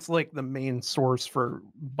Adafruit's like the main source for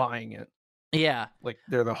buying it. Yeah, like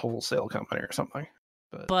they're the wholesale company or something.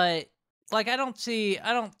 But like I don't see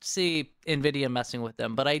NVIDIA messing with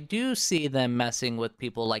them, but I do see them messing with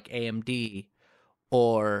people like AMD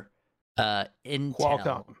or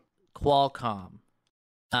Intel, Qualcomm.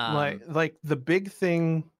 Like the big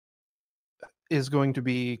thing is going to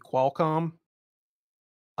be Qualcomm,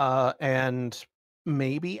 and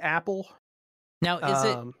maybe Apple.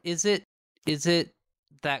 Now, is it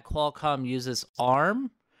that Qualcomm uses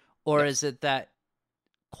ARM, or is it that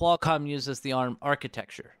Qualcomm uses the ARM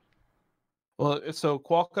architecture? Well, so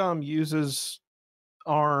Qualcomm uses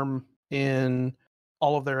ARM in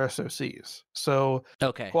all of their SoCs. So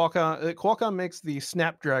Qualcomm makes the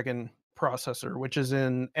Snapdragon processor, which is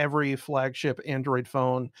in every flagship Android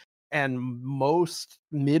phone and most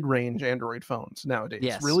mid-range Android phones nowadays.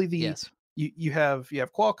 Yes, really, you have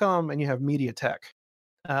Qualcomm and you have MediaTek.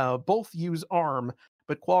 Both use ARM,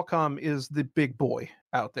 but Qualcomm is the big boy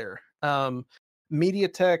out there.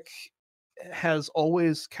 MediaTek has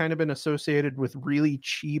always kind of been associated with really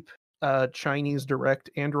cheap Chinese direct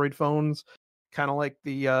Android phones, kind of like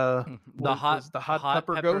the hot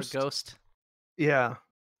pepper ghost. Yeah.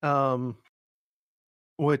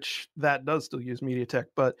 Which that does still use MediaTek,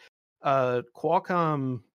 but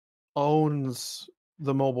Qualcomm owns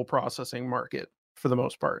the mobile processing market for the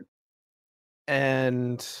most part.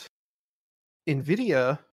 And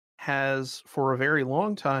NVIDIA has, for a very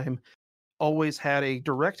long time, always had a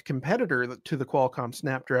direct competitor to the Qualcomm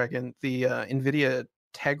Snapdragon, the NVIDIA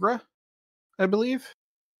Tegra, I believe.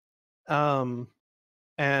 And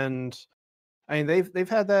I mean they've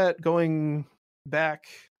had that going back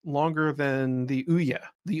longer than the Ouya.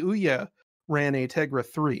 The Ouya ran a Tegra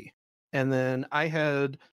 3, and then I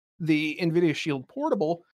had the NVIDIA Shield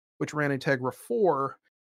Portable, which ran a Tegra 4,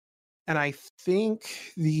 and I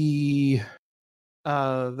think the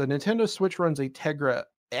Nintendo Switch runs a Tegra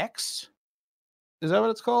X. Is that what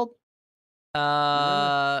it's called?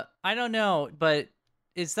 I don't know, but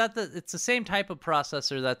is that it's the same type of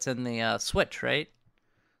processor that's in the Switch, right?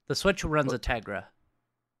 The Switch runs a Tegra.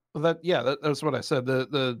 Well, that's what I said.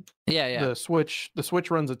 The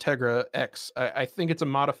Switch runs a Tegra X. I think it's a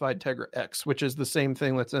modified Tegra X, which is the same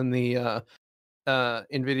thing that's in the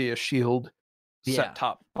NVIDIA Shield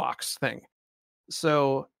set-top box thing.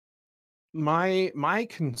 So my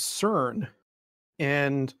concern,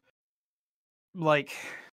 and like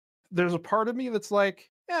there's a part of me that's like,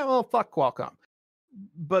 yeah, well, fuck Qualcomm.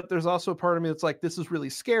 but there's also a part of me that's like, this is really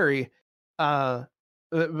scary. But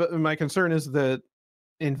my concern is that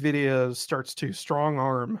NVIDIA starts to strong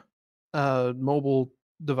arm mobile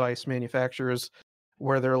device manufacturers,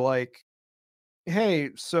 where they're like, hey,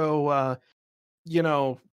 so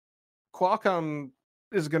Qualcomm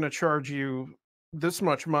is going to charge you this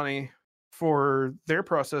much money for their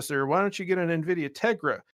processor. Why don't you get an NVIDIA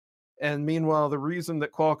Tegra? And meanwhile, the reason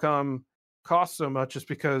that Qualcomm costs so much is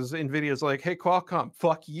because NVIDIA is like, hey, Qualcomm,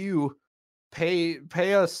 fuck you. Pay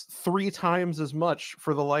us 3 times as much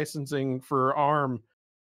for the licensing for ARM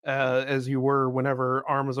as you were whenever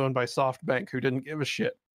ARM was owned by SoftBank, who didn't give a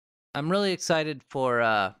shit. I'm really excited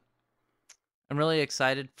for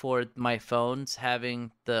my phones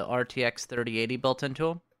having the RTX 3080 built into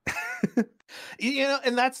them.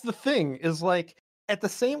 And that's the thing, is like, at the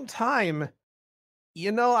same time,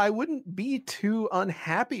 I wouldn't be too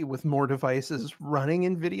unhappy with more devices running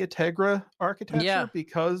NVIDIA Tegra architecture,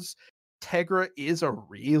 because Tegra is a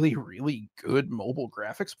really, really good mobile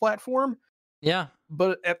graphics platform. Yeah.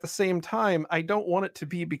 But at the same time, I don't want it to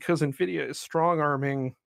be because NVIDIA is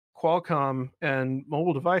strong-arming Qualcomm and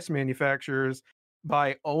mobile device manufacturers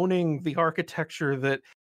by owning the architecture that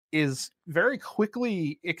is very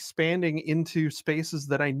quickly expanding into spaces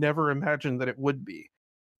that I never imagined that it would be.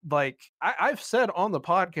 Like, I've said on the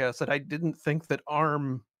podcast that I didn't think that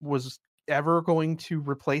ARM was ever going to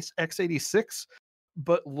replace x86,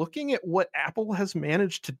 but looking at what Apple has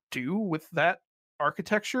managed to do with that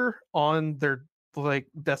architecture on their like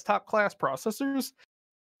desktop class processors,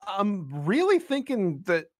 I'm really thinking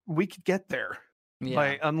that we could get there.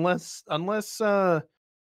 Yeah. Unless Intel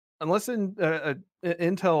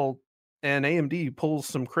and AMD pulls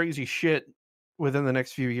some crazy shit within the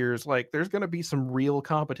next few years, like, there's going to be some real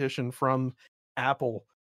competition from Apple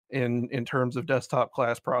in terms of desktop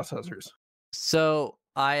class processors. So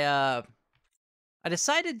I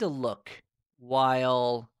decided to look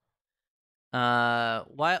while we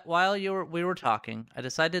were talking. I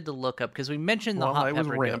decided to look up, because we mentioned the Hot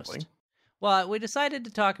Pepper Ghost. Well, we decided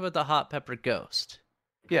to talk about the Hot Pepper Ghost.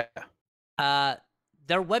 Yeah.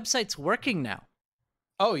 Their website's working now.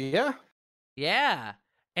 Oh yeah? Yeah.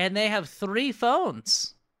 And they have 3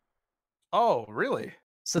 phones. Oh, really?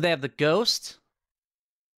 So they have the Ghost.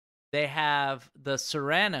 They have the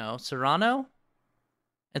Serrano.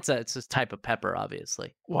 It's a type of pepper,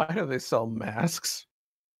 obviously. Why do they sell masks?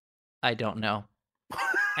 I don't know.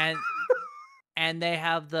 and they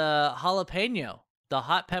have the jalapeno, the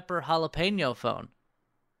hot pepper jalapeno phone.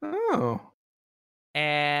 Oh.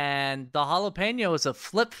 And the jalapeno is a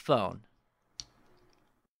flip phone.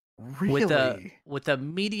 Really? With a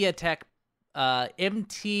MediaTek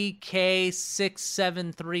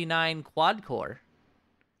MTK6739 quad core.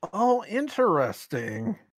 Oh,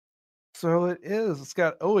 interesting. So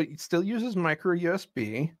it still uses micro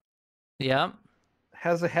USB. Yep.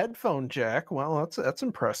 Has a headphone jack. Well, that's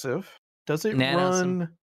impressive. Does it run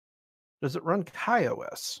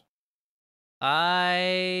KaiOS?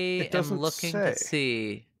 I am looking to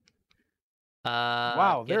see.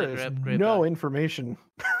 Wow, there is no information.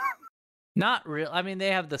 Not real. I mean,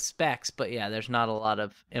 they have the specs, but yeah, there's not a lot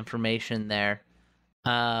of information there.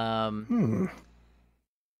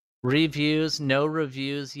 Reviews, no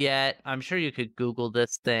reviews yet. I'm sure you could Google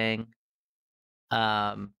this thing.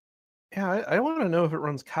 Yeah, I want to know if it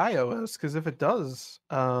runs KaiOS, because if it does,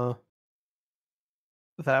 that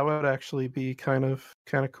would actually be kind of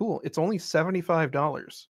cool. It's only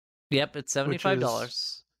 $75. Yep, it's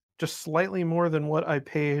 $75. Just slightly more than what I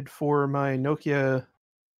paid for my Nokia,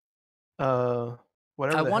 whatever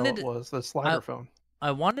it was, the slider phone.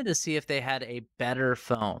 I wanted to see if they had a better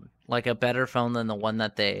phone, like a better phone than the one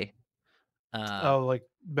that they. Like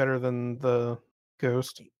better than the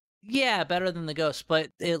Ghost. Yeah, better than the Ghost, but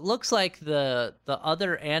it looks like the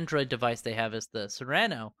other Android device they have is the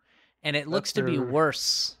Serrano, and it looks to be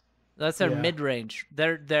worse. That's their mid-range.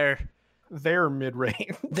 Their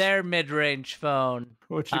mid-range. Their mid-range phone,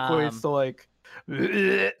 which equates to like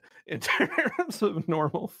in terms of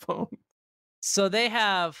normal phone. So they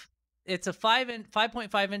have, it's a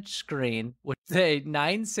 5.5 inch screen with a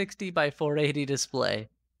 960 by 480 display.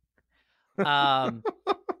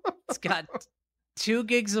 It's got 2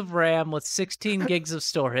 gigs of RAM with 16 gigs of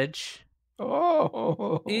storage.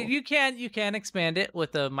 Oh, you can expand it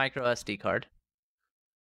with a micro SD card.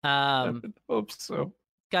 I would hope so.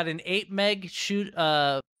 Got an 8 meg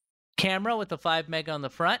camera with a 5 meg on the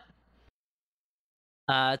front.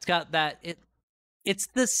 It's got that it's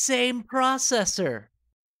the same processor.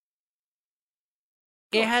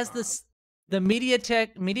 It has the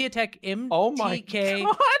MediaTek MTK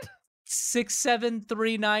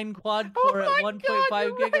 6739 quad core at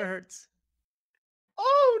 1.5 gigahertz.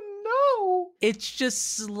 Oh no! It's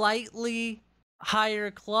just slightly higher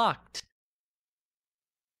clocked.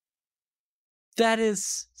 That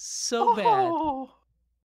is so bad.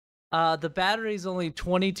 The battery's only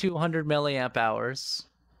 2200 milliamp hours.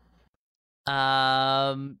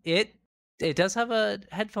 It does have a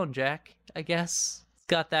headphone jack, I guess. It's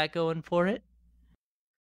got that going for it.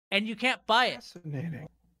 And you can't buy it. Fascinating.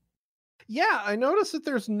 Yeah, I noticed that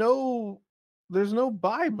there's no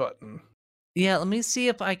buy button. Yeah, let me see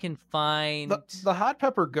if I can find the Hot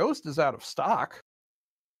Pepper Ghost is out of stock.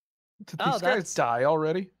 Did these guys die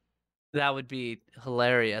already? That would be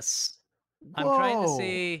hilarious. Whoa. I'm trying to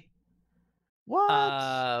see what.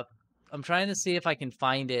 I'm trying to see if I can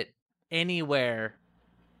find it anywhere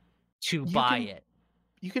to buy it.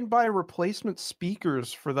 You can buy replacement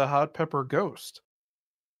speakers for the Hot Pepper Ghost.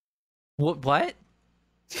 What?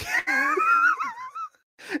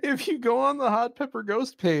 If you go on the Hot Pepper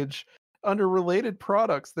Ghost page, under related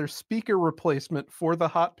products, there's speaker replacement for the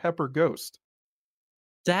Hot Pepper Ghost.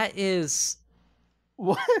 That is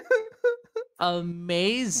what?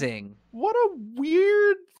 Amazing. What a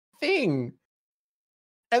weird thing.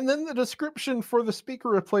 And then the description for the speaker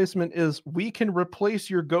replacement is, we can replace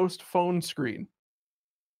your Ghost phone screen.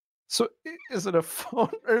 So is it a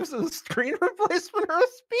phone, or is it a screen replacement or a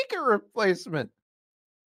speaker replacement?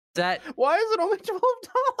 Why is it only $12?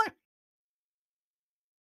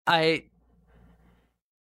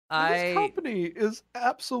 This company is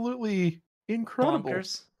absolutely incredible.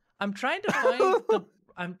 Bonkers. I'm trying to find the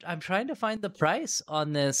I'm trying to find the price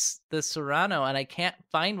on this Serrano, and I can't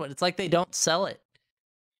find one. It's like they don't sell it.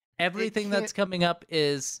 Everything that's coming up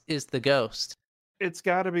is the Ghost. It's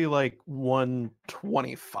got to be like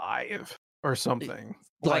 $125 or something,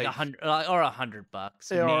 like $100 or $100. Or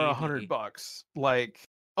 $100. Like,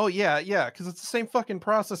 oh yeah, because it's the same fucking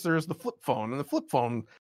processor as the flip phone, and the flip phone,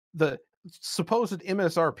 the supposed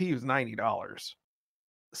MSRP is $90.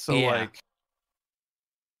 So like,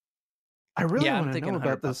 I really want to know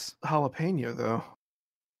about this jalapeno though.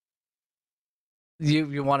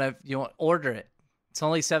 You want to order it? It's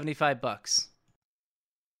only $75.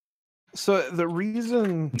 So the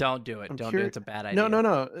reason... Don't do it. Don't do it. It's a bad idea.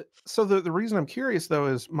 No. So the reason I'm curious, though,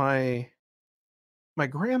 is my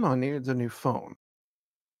grandma needs a new phone.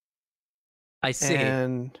 I see.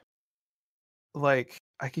 And, like,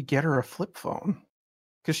 I could get her a flip phone.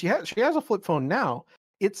 Because she has a flip phone now.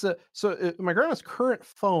 My grandma's current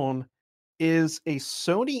phone is a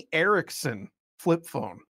Sony Ericsson flip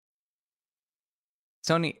phone.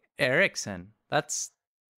 Sony Ericsson? That's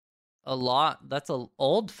a lot. That's an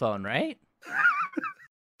old phone, right?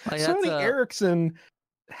 Like, Sony Ericsson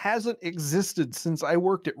hasn't existed since I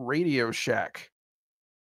worked at Radio Shack.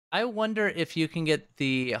 I wonder if you can get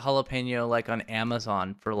the jalapeno like on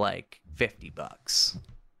Amazon for like $50.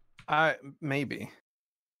 Maybe.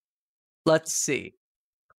 Let's see.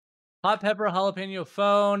 Hot pepper jalapeno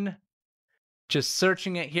phone. Just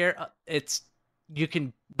searching it here. You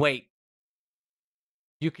can buy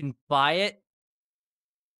it.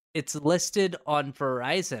 It's listed on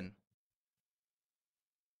Verizon.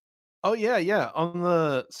 Oh yeah. On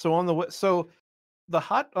the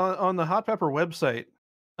Hot Pepper website,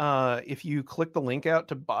 if you click the link out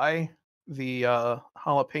to buy the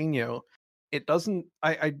jalapeno, it doesn't.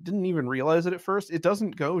 I didn't even realize it at first. It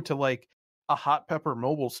doesn't go to like a Hot Pepper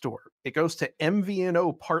mobile store. It goes to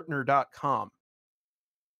mvnopartner.com.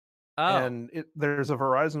 Oh. And there's a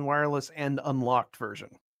Verizon Wireless and unlocked version.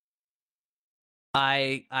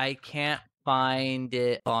 I can't find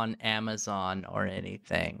it on Amazon or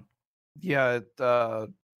anything. Yeah,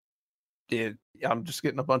 I'm just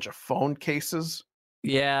getting a bunch of phone cases.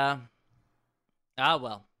 Yeah.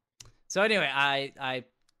 Well. So anyway, I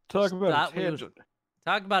talk about a tangent.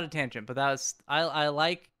 Talk about a tangent, but that was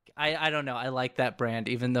I don't know. I like that brand,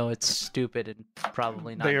 even though it's stupid and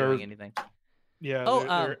probably not doing anything. Yeah,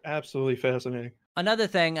 they're absolutely fascinating. Another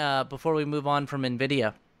thing, before we move on from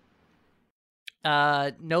NVIDIA,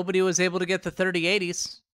 nobody was able to get the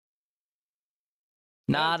 3080s.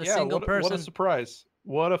 Not a single person. What a surprise.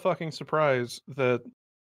 What a fucking surprise that,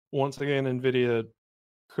 once again, NVIDIA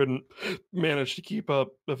couldn't manage to keep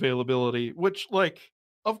up availability, which, like,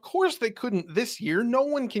 of course they couldn't this year. No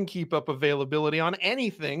one can keep up availability on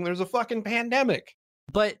anything. There's a fucking pandemic.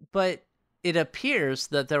 But it appears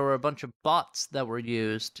that there were a bunch of bots that were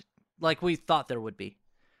used, like we thought there would be.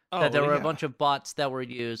 There were a bunch of bots that were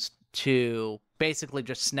used to basically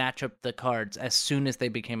just snatch up the cards as soon as they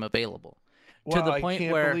became available. Wow, to the point I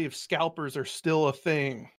can't believe scalpers are still a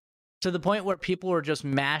thing. To the point where people were just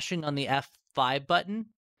mashing on the F5 button,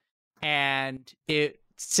 and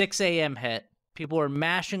 6 a.m. hit. People were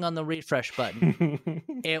mashing on the refresh button.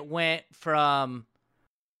 It went from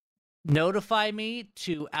notify me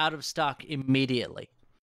to out of stock immediately.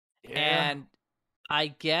 Yeah. And I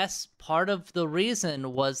guess part of the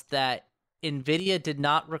reason was that NVIDIA did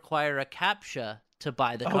not require a CAPTCHA to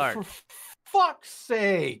buy the card. For fuck's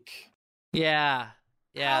sake. Yeah.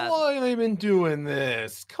 How long have they been doing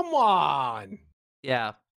this? Come on.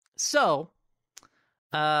 Yeah. So,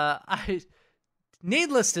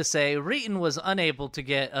 needless to say, Reetin was unable to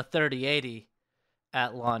get a 3080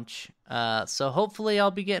 at launch. So hopefully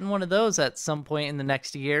I'll be getting one of those at some point in the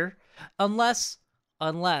next year. Unless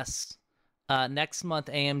next month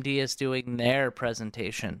AMD is doing their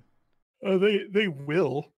presentation. They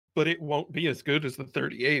will, but it won't be as good as the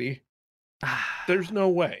 3080. There's no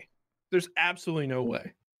way. There's absolutely no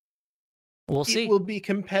way. We'll see. It will be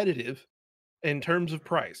competitive in terms of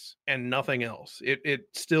price and nothing else. It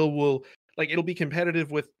still will, like, it'll be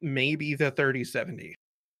competitive with maybe the 3070.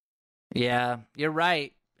 Yeah, you're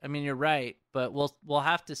right. I mean, you're right, but we'll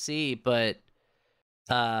have to see. But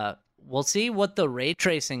we'll see what the ray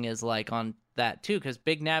tracing is like on that too, because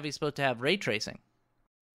Big Navi's supposed to have ray tracing.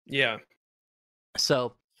 Yeah.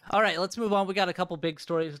 So, all right, let's move on. We got a couple big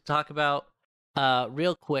stories to talk about.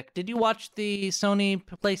 Real quick, did you watch the Sony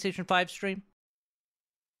PlayStation 5 stream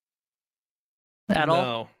at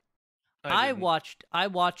all? No, I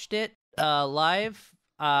watched it live.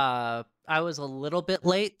 I was a little bit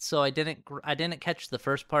late, so I didn't catch the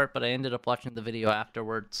first part, but I ended up watching the video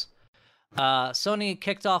afterwards. Sony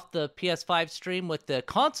kicked off the PS5 stream with the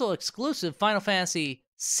console exclusive Final Fantasy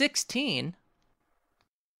 16,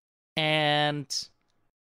 and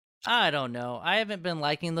I don't know. I haven't been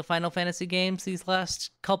liking the Final Fantasy games these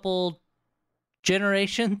last couple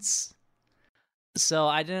generations. So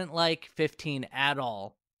I didn't like 15 at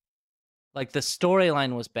all. Like, the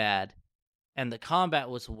storyline was bad, and the combat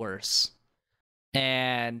was worse.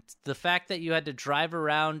 And the fact that you had to drive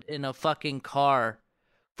around in a fucking car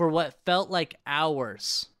for what felt like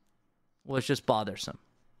hours was just bothersome.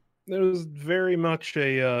 There was very much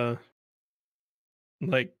a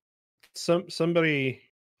like somebody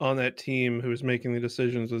on that team who was making the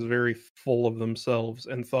decisions was very full of themselves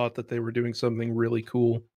and thought that they were doing something really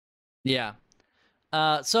cool. Yeah.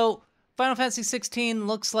 So Final Fantasy 16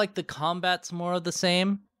 looks like the combat's more of the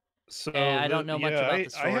same. So I don't know much about the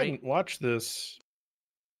story. I hadn't watched this.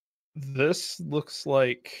 This looks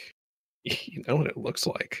like, you know what it looks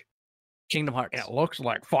like? Kingdom Hearts. It looks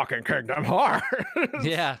like fucking Kingdom Hearts.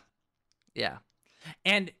 Yeah.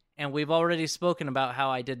 And we've already spoken about how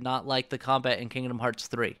I did not like the combat in Kingdom Hearts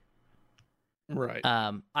 3. Right.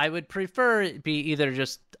 I would prefer it be either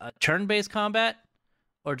just a turn-based combat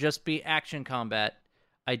or just be action combat.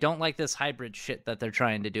 I don't like this hybrid shit that they're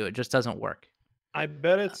trying to do. It just doesn't work. I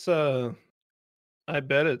bet it's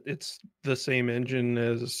it's the same engine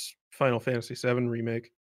as Final Fantasy VII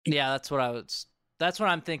Remake. Yeah, that's what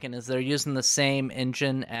I'm thinking, is they're using the same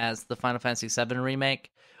engine as the Final Fantasy VII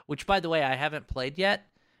Remake, which, by the way, I haven't played yet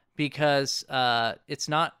because it's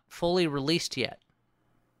not fully released yet.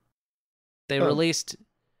 They released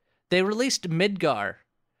Midgar,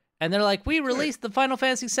 and they're like, we released the Final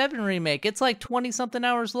Fantasy VII Remake. It's like 20-something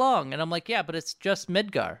hours long. And I'm like, yeah, but it's just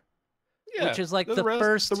Midgar. Yeah, which is like the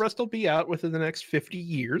rest, The rest will be out within the next 50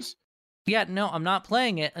 years. Yeah, no, I'm not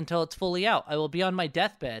playing it until it's fully out. I will be on my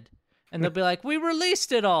deathbed, and they'll be like, we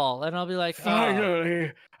released it all. And I'll be like,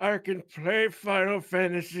 finally, I can play Final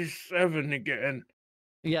Fantasy VII again.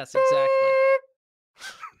 Yes,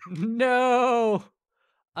 exactly. No.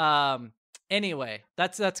 Anyway,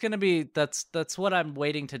 that's what I'm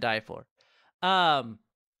waiting to die for.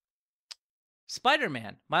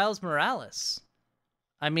 Spider-Man, Miles Morales.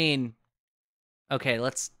 I mean, okay,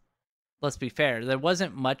 let's be fair. There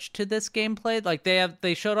wasn't much to this gameplay. Like,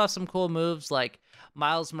 they showed off some cool moves, like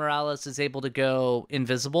Miles Morales is able to go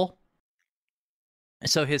invisible.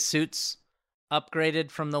 So his suit's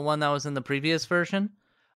upgraded from the one that was in the previous version.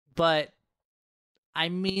 But I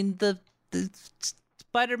mean, the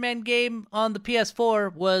Spider-Man game on the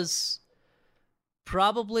PS4 was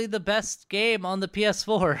probably the best game on the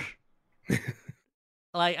PS4.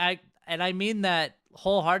 I mean that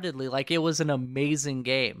wholeheartedly. Like, it was an amazing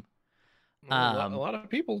game. A lot of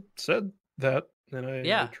people said that, and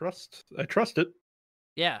I trust it.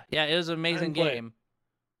 Yeah, it was an amazing game.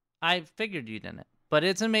 I figured you didn't, but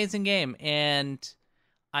it's an amazing game, and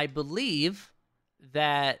I believe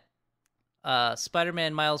that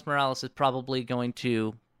Spider-Man Miles Morales is probably going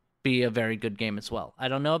to be a very good game as well. I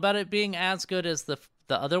don't know about it being as good as the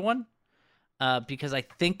other one, because I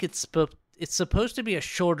think it's supposed to be a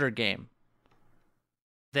shorter game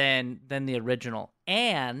than the original,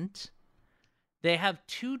 and they have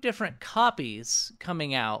two different copies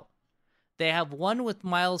coming out. They have one with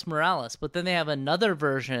Miles Morales, but then they have another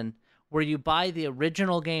version where you buy the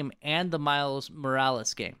original game and the Miles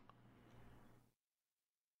Morales game.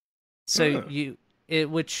 So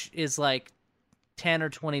which is like $10 or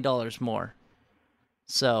 $20 more.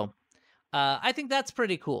 So I think that's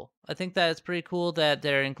pretty cool. I think that it's pretty cool that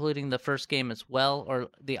they're including the first game as well, or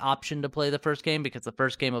the option to play the first game, because the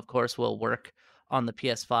first game, of course, will work on the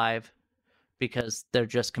PS5 because they're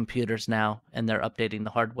just computers now and they're updating the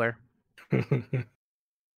hardware.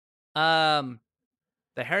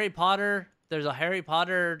 The Harry Potter, there's a Harry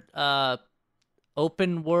Potter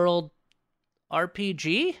open world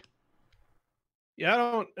RPG. Yeah, I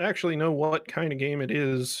don't actually know what kind of game it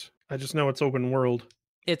is. I just know it's open world.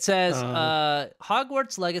 It says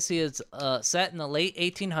Hogwarts Legacy is set in the late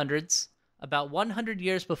 1800s, about 100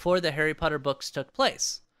 years before the Harry Potter books took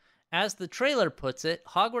place. As the trailer puts it,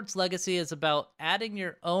 Hogwarts Legacy is about adding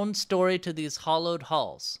your own story to these hallowed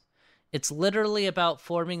halls. It's literally about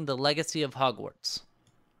forming the legacy of Hogwarts.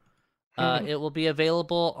 It will be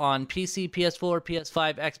available on PC, PS4,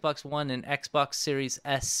 PS5, Xbox One, and Xbox Series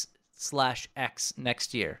S/X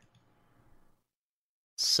next year.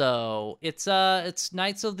 So it's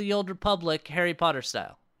Knights of the Old Republic Harry Potter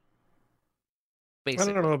style.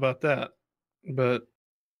 Basically. I don't know about that, but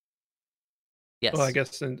yes. Well, I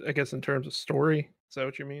guess in terms of story, is that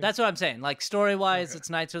what you mean? That's what I'm saying. Like story-wise,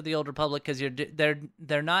 It's Knights of the Old Republic because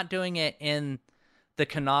they're not doing it in the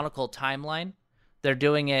canonical timeline. They're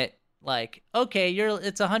doing it like, okay,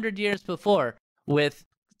 it's 100 years before. With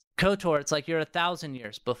KOTOR, it's like you're 1,000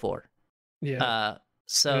 years before. Yeah.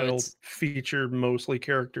 So it'll feature mostly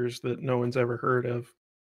characters that no one's ever heard of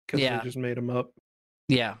because they just made them up.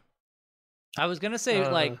 Yeah. I was gonna say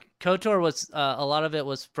like KOTOR was a lot of it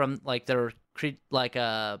was from like their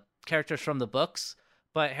characters from the books,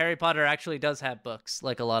 but Harry Potter actually does have books,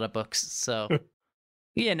 like a lot of books. So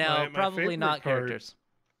probably not characters.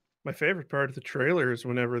 My favorite part of the trailer is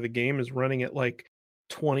whenever the game is running at like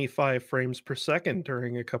 25 frames per second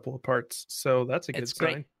during a couple of parts. So that's a good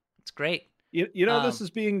sign. It's great. You know, this is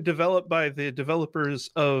being developed by the developers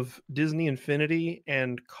of Disney Infinity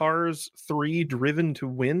and Cars 3 Driven to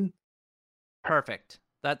Win. Perfect.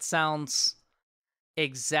 That sounds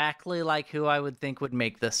exactly like who I would think would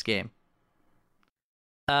make this game.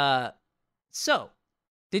 So,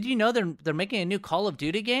 did you know they're making a new Call of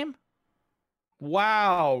Duty game?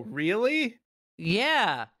 Wow, really?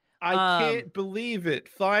 Yeah. I can't believe it.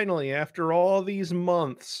 Finally, after all these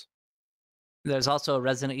months. There's also a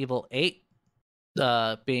Resident Evil 8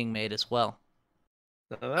 being made as well.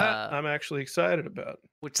 Now that I'm actually excited about.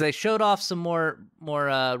 Which they showed off some more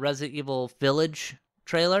Resident Evil Village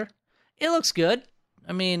trailer. It looks good.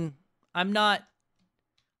 I mean, I'm not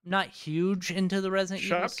huge into the Resident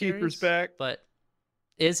Evil series. Shopkeeper's back, but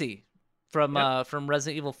is he from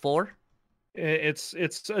Resident Evil 4?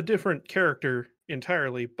 It's a different character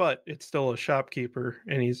entirely, but it's still a shopkeeper,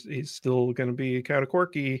 and he's still going to be kind of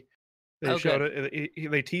quirky. They showed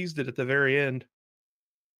it. They teased it at the very end.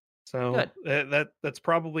 So that's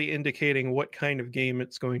probably indicating what kind of game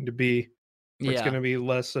it's going to be. It's going to be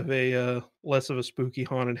less of a spooky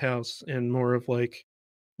haunted house and more of like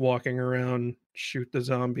walking around, shoot the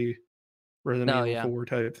zombie, Resident Evil 4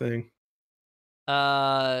 type thing.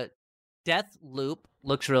 Death Loop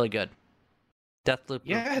looks really good. Deathloop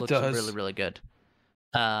looks really, really good.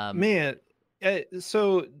 Man,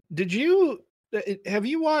 so have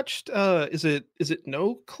you watched is it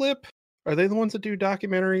No Clip? Are they the ones that do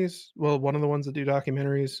documentaries? Well, one of the ones that do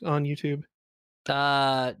documentaries on YouTube.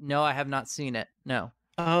 No, I have not seen it. No.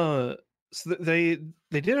 So they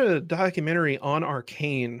did a documentary on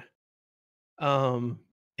Arcane. And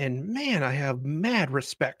man, I have mad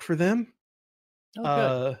respect for them.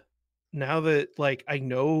 Oh, good. Now that like I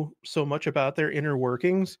know so much about their inner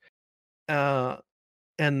workings,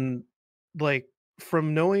 and like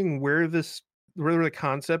from knowing where the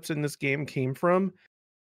concepts in this game came from,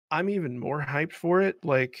 I'm even more hyped for it.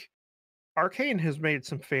 Like Arcane has made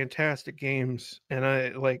some fantastic games, and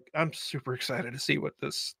I'm super excited to see what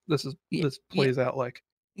this plays out like.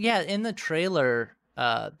 Yeah, in the trailer,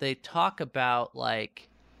 they talk about like,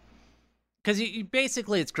 because you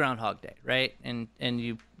basically it's Groundhog Day, right? And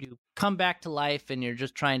you come back to life, and you're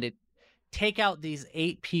just trying to take out these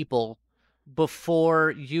 8 people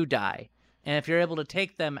before you die. And if you're able to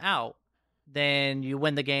take them out, then you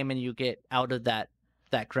win the game and you get out of that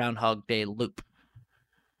Groundhog Day loop.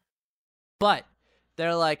 But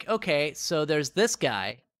they're like, okay, so there's this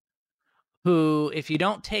guy who, if you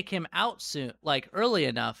don't take him out soon, like early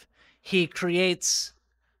enough, he creates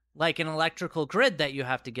like an electrical grid that you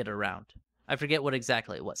have to get around. I forget what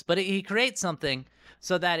exactly it was, but he creates something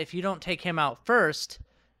so that if you don't take him out first,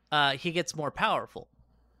 he gets more powerful.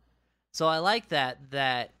 So I like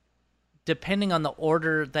that depending on the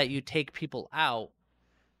order that you take people out,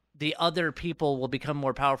 the other people will become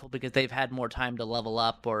more powerful because they've had more time to level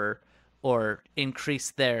up or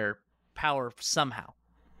increase their power somehow.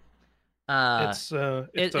 It's a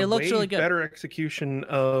it looks way really good. better execution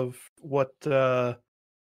of what the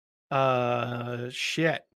Xbox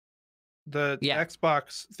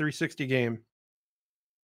 360 game.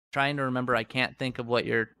 Trying to remember, I can't think of what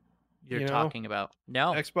you're talking about.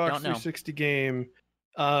 No, Xbox don't know. 360 game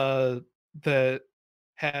that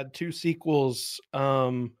had 2 sequels.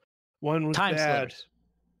 One was Time bad. Slippers.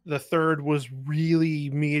 The third was really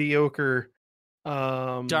mediocre.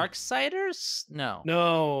 Darksiders?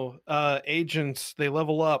 No, Agents, they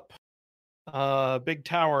level up. Big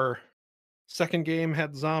Tower. Second game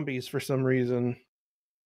had zombies for some reason.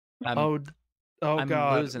 I'm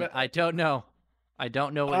God, losing. I don't know what you're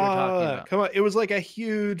talking about. Come on, it was like a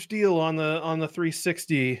huge deal on the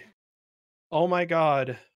 360. Oh my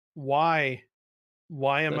God, why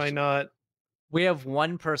am I not? We have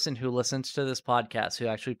one person who listens to this podcast who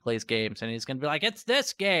actually plays games, and he's gonna be like, "It's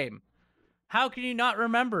this game. How can you not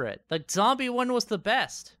remember it? The zombie one was the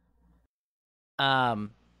best." No,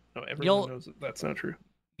 everyone knows that's not true.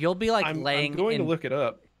 You'll be like I'm going to look it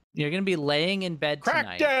up. You're gonna be laying in bed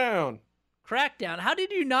tonight. Crackdown. How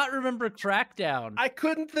did you not remember Crackdown? I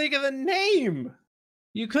couldn't think of the name.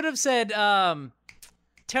 You could have said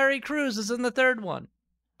Terry Crews is in the third one.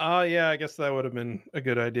 Oh yeah, I guess that would have been a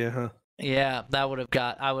good idea, huh? Yeah, I would have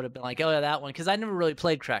been like, oh yeah, that one, because I never really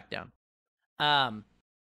played Crackdown.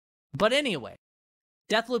 But anyway,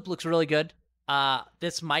 Deathloop looks really good.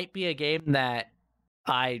 This might be a game that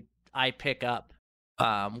I pick up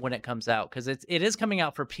when it comes out, because it is coming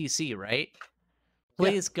out for PC, right?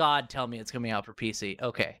 Please God, tell me it's coming out for PC.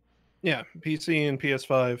 Okay. Yeah, PC and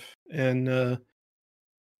PS5, and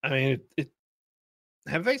I mean,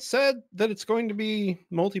 have they said that it's going to be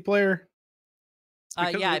multiplayer?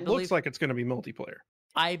 Yeah, it looks like it's going to be multiplayer.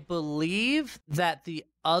 I believe that the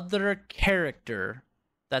other character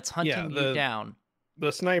that's hunting you down,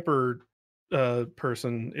 the sniper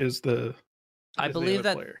person, is the. I believe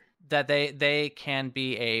that player. That they can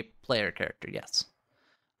be a player character. Yes.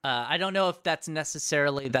 I don't know if that's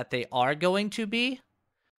necessarily that they are going to be,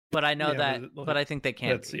 but I know but I think they can.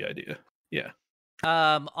 That's the idea. Yeah.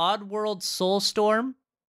 Oddworld Soulstorm.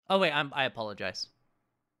 Oh wait, I apologize.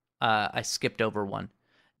 I skipped over one.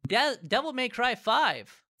 Devil May Cry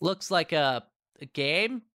 5 looks like a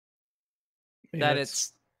game that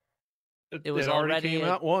it was already came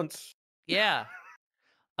out once. Yeah.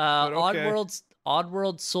 Okay.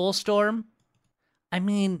 Oddworld Soulstorm. I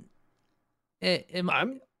mean,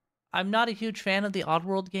 I'm not a huge fan of the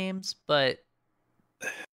Oddworld games, but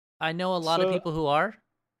I know a lot of people who are.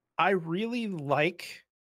 I really like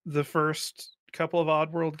the first couple of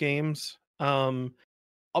Oddworld games. I'll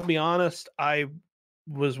be honest, I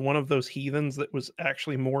was one of those heathens that was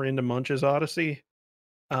actually more into Munch's Odyssey.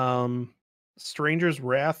 Stranger's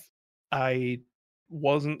Wrath, I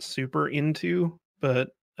wasn't super into,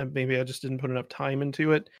 but maybe I just didn't put enough time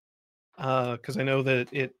into it. Because I know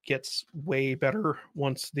that it gets way better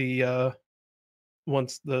once the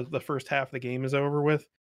first half of the game is over with.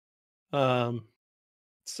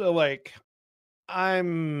 So like,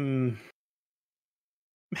 I'm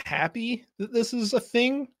happy that this is a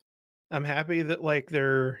thing. I'm happy that like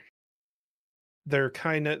they're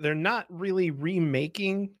not really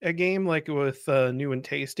remaking a game like with New and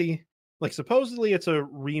Tasty. Like supposedly it's a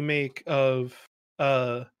remake of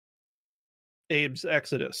Abe's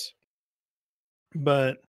Exodus.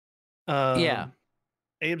 But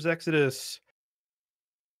Abe's Exodus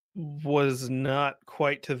was not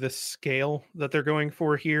quite to this scale that they're going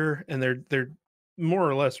for here, and they're more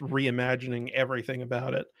or less reimagining everything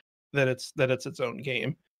about it, that it's its own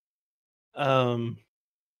game. I'm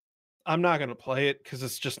not gonna play it because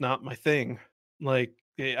it's just not my thing. Like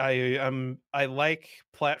I like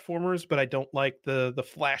platformers, but I don't like the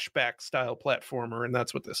flashback style platformer, and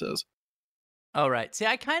that's what this is. Oh, right. See,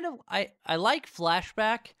 I like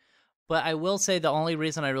Flashback, but I will say the only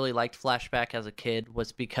reason I really liked Flashback as a kid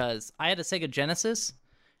was because I had a Sega Genesis,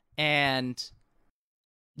 and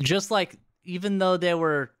just like, even though there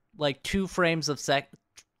were like 2 frames a second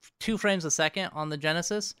on the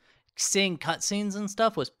Genesis, seeing cutscenes and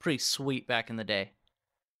stuff was pretty sweet back in the day.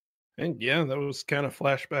 And yeah, that was kind of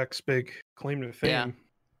Flashback's big claim to fame.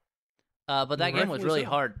 Yeah. But that game was really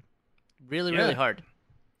hard. Really hard.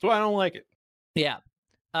 That's why I don't like it. Yeah.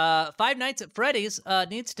 Five Nights at Freddy's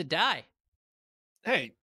needs to die.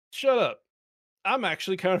 Hey, shut up. I'm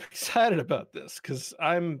actually kind of excited about this because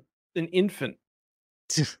I'm an infant.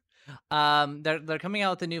 They're coming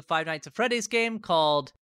out with a new Five Nights at Freddy's game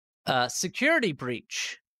called Security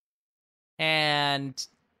Breach. and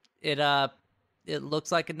it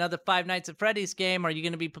looks like another Five Nights at Freddy's game. Are you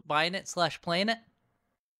going to be buying it / playing it?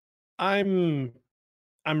 I'm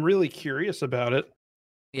really curious about it.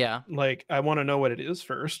 Yeah. Like, I want to know what it is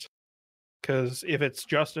first, because if it's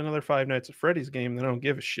just another Five Nights at Freddy's game, then I don't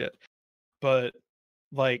give a shit. But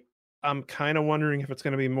like, I'm kind of wondering if it's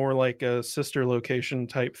going to be more like a sister location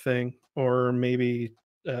type thing, or maybe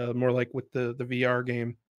more like with the VR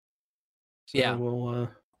game. So Yeah. we'll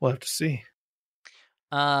have to see.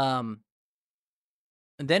 And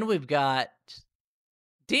then we've got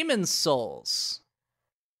Demon's Souls.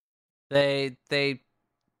 They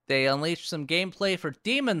unleashed some gameplay for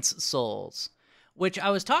Demon's Souls, which I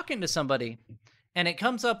was talking to somebody, and it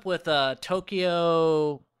comes up with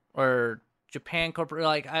Tokyo or Japan corporate,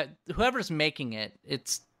 like whoever's making it.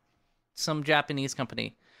 It's some Japanese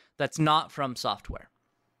company that's not From Software.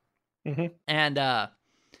 Mm-hmm. And I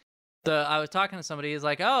was talking to somebody. He's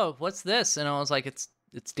like, "Oh, what's this?" And I was like, "It's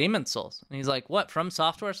Demon's Souls." And he's like, "What? From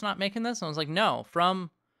Software's not making this?" And I was like, "No,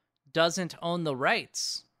 From doesn't own the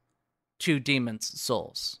rights to Demon's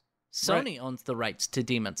Souls. Sony owns the rights to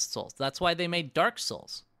Demon's Souls. That's why they made Dark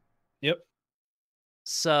Souls." Yep.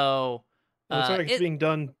 So it looks like it's being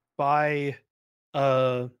done by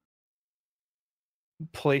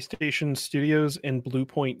PlayStation Studios and Blue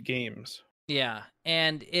Point Games. Yeah,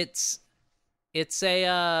 and it's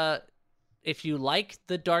a if you like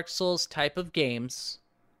the Dark Souls type of games,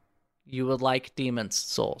 you would like Demon's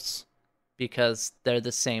Souls, because they're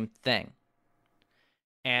the same thing.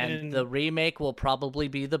 And the remake will probably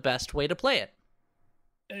be the best way to play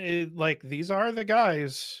it. Like, these are the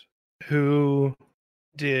guys who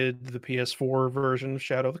did the PS4 version of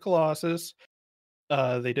Shadow of the Colossus.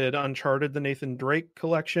 They did Uncharted, the Nathan Drake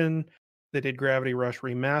collection. They did Gravity Rush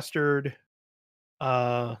Remastered.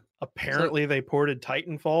 Apparently they ported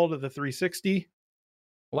Titanfall to the 360.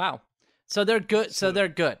 Wow. So they're good. So they're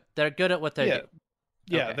good. They're good at what they do.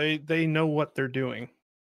 Yeah, okay. They know what they're doing.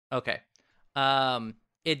 Okay.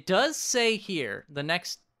 It does say here, the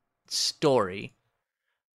next story,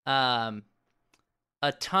 a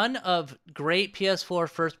ton of great PS4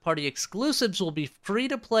 first-party exclusives will be free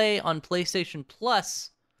to play on PlayStation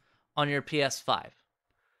Plus on your PS5.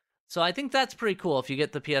 So I think that's pretty cool. If you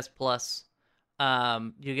get the PS Plus,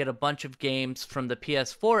 you get a bunch of games from the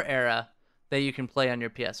PS4 era that you can play on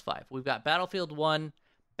your PS5. We've got Battlefield 1,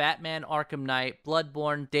 Batman Arkham Knight,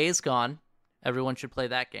 Bloodborne, Days Gone. Everyone should play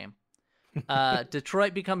that game.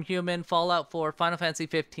 Detroit Become Human, Fallout 4, Final Fantasy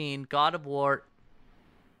 15, God of War.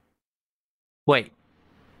 Wait.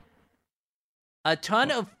 A ton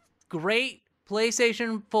of great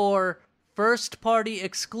PlayStation 4 first-party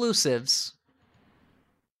exclusives.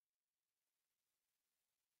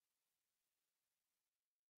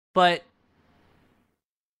 But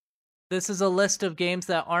this is a list of games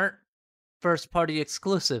that aren't first-party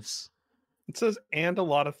exclusives. It says, and a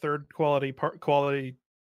lot of third-party quality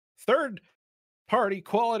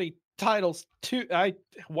titles too.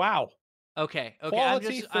 Wow. Okay.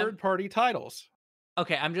 Quality third-party titles.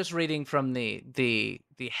 Okay, I'm just reading from the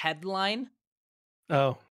headline.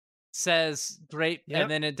 Oh. Says great,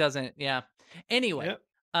 and then it doesn't. Yeah. Anyway,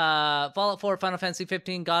 Fallout 4, Final Fantasy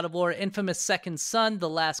 15, God of War, Infamous Second Son, The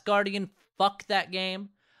Last Guardian. Fuck that game.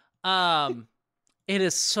 It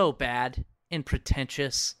is so bad and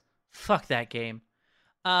pretentious. Fuck that game.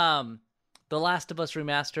 The Last of Us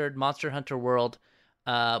Remastered, Monster Hunter World,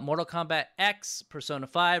 Mortal Kombat X, Persona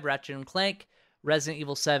 5, Ratchet and Clank, Resident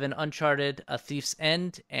Evil 7, Uncharted, A Thief's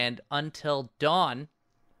End, and Until Dawn.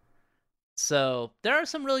 So there are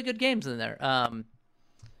some really good games in there.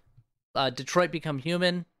 Detroit Become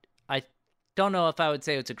Human. I don't know if I would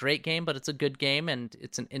say it's a great game, but it's a good game, and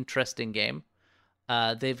it's an interesting game.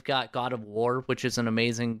 They've got God of War, which is an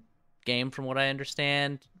amazing game from what I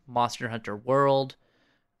understand. Monster Hunter World.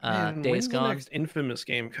 Man, Days when's Gone. the next Infamous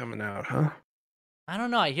game coming out, huh? I don't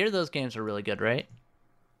know. I hear those games are really good, right?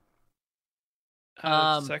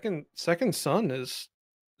 Second Son is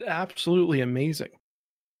absolutely amazing.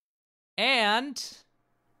 And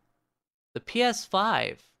the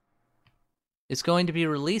PS5 is going to be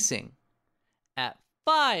releasing at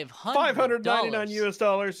 $599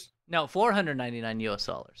 US. No, $499 US.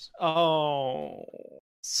 Oh.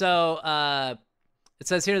 So it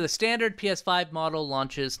says here the standard PS5 model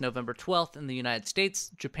launches November 12th in the United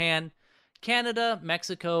States, Japan, Canada,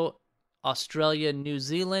 Mexico, Australia, New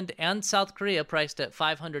Zealand, and South Korea, priced at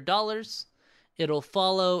 $500. It'll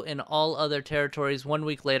follow in all other territories 1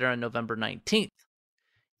 week later on November 19th.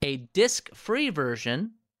 A disc-free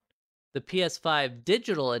version, the PS5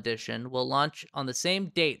 Digital Edition, will launch on the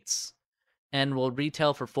same dates and will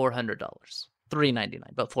retail for $400. $399,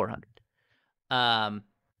 but $400.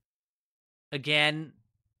 again,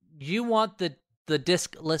 you want the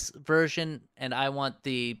diskless version, and I want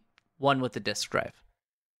the one with the disk drive.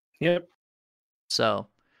 Yep. So,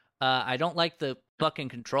 I don't like the fucking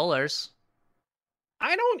controllers.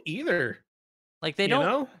 I don't either. Like, they don't.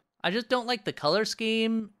 Know? I just don't like the color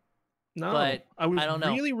scheme. No, but I was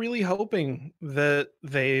really, really hoping that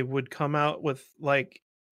they would come out with like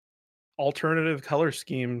alternative color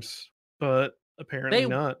schemes, but apparently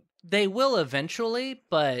not. They will eventually,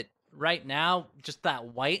 but right now, just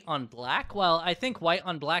that white on black. Well, I think white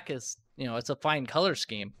on black is, it's a fine color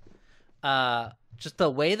scheme. Just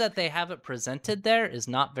the way that they have it presented there is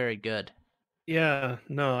not very good. Yeah,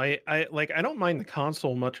 no, I don't mind the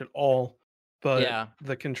console much at all, but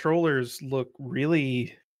the controllers look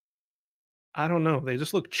really, I don't know, they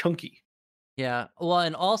just look chunky. Yeah, well,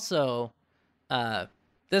 and also,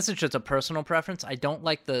 this is just a personal preference. I don't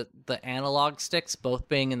like the analog sticks both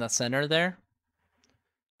being in the center there.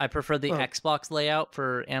 I prefer the Xbox layout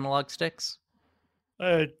for analog sticks.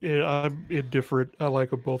 I'm indifferent. I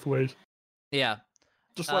like them both ways. Yeah.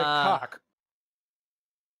 Just like cock.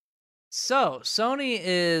 So, Sony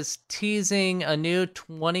is teasing a new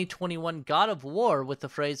 2021 God of War with the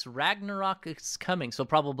phrase Ragnarok is coming. So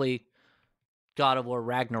probably God of War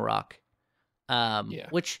Ragnarok.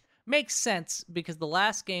 Which makes sense because the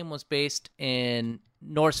last game was based in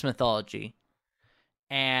Norse mythology.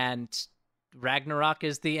 And Ragnarok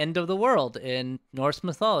is the end of the world in Norse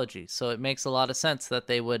mythology. So it makes a lot of sense that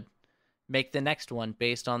they would make the next one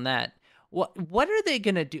based on that. What are they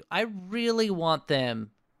going to do? I really want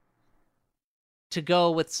them to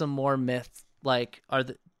go with some more myths. Like,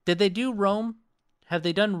 did they do Rome? Have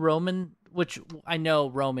they done Roman? Which I know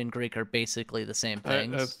Rome and Greek are basically the same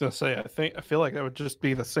things. I was gonna say, I feel like that would just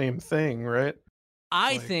be the same thing, right?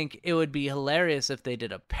 I think it would be hilarious if they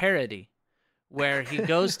did a parody where he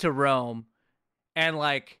goes to Rome and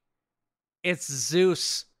like it's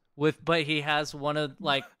Zeus but he has one of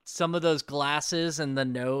like some of those glasses and the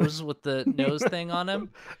nose with the nose thing on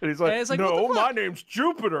him. And he's like, no, my name's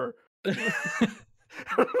Jupiter. That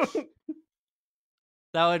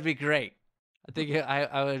would be great. I think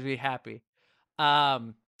I would be happy.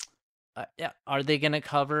 Are they going to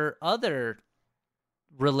cover other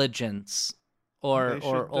religions or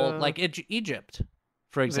old, like Egypt,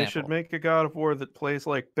 for example? They should make a God of War that plays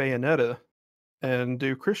like Bayonetta and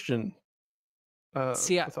do Christian.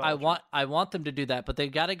 See, I want them to do that, but they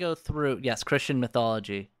got to go through Christian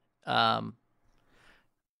mythology,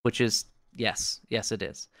 which is yes it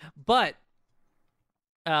is. But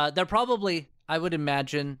they're probably, I would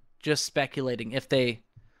imagine, just speculating if they,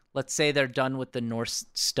 let's say they're done with the Norse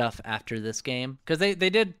stuff after this game, because they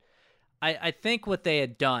did. I think what they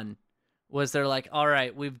had done was they're like, all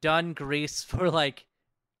right, we've done Greece for like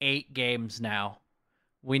 8 games now.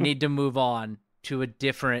 We need to move on to a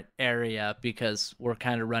different area because we're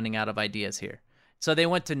kind of running out of ideas here. So they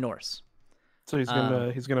went to Norse. So he's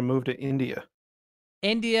gonna move to India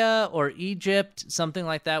or Egypt, something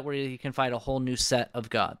like that, where you can find a whole new set of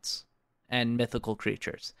gods and mythical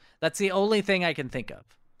creatures. That's the only thing I can think of,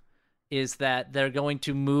 is that they're going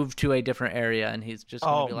to move to a different area, and he's just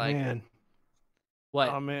going to be like, man. What?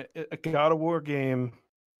 A God of War game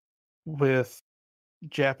with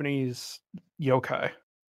Japanese yokai.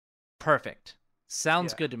 Perfect.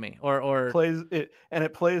 Sounds good to me. Or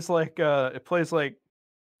it plays like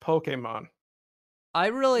Pokemon. I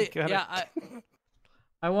really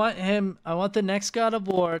I want the next God of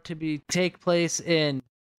War to take place in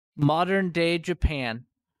modern day Japan,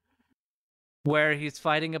 where he's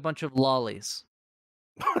fighting a bunch of lollies.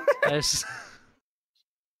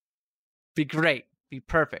 Be great. Be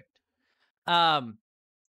perfect.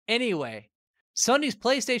 Anyway, Sony's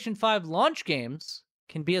PlayStation 5 launch games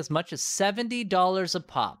can be as much as $70 a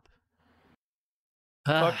pop.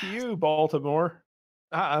 Fuck you, Baltimore.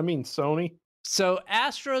 I mean Sony. So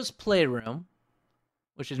Astro's Playroom,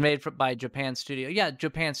 which is made by Japan Studio. Yeah,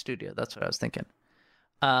 Japan Studio. That's what I was thinking.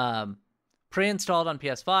 Pre-installed on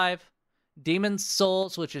PS5. Demon's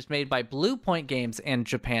Souls, which is made by Blue Point Games and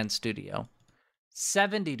Japan Studio.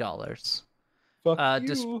 $70. Fuck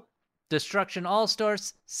you. Destruction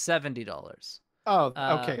All-Stars, $70. Oh,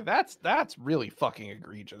 okay. That's really fucking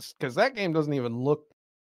egregious, because that game doesn't even look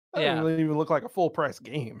like a full price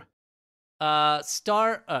game. Marvel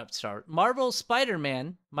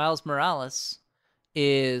Spider-Man Miles Morales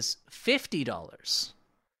is $50,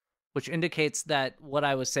 which indicates that what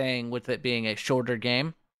I was saying with it being a shorter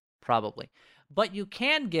game, probably. But you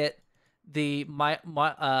can get the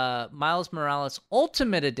Miles Morales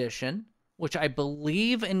Ultimate Edition, which I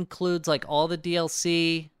believe includes like all the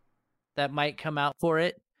DLC that might come out for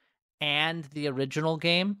it and the original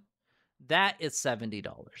game. That is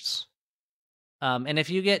 $70. And if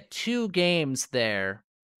you get 2 games there,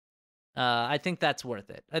 I think that's worth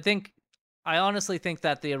it. I honestly think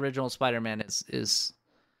that the original Spider-Man is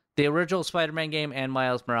the original Spider-Man game and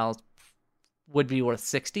Miles Morales would be worth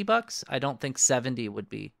 $60. I don't think 70 would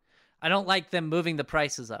be. I don't like them moving the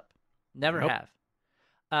prices up. Never have.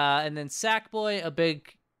 And then Sackboy,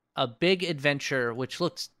 a big adventure, which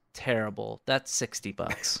looks terrible. That's $60.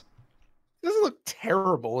 It doesn't look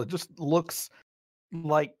terrible. It just looks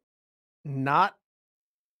like not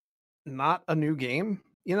a new game,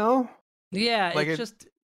 you know? Yeah, like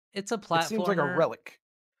it's a platformer. It seems like a relic.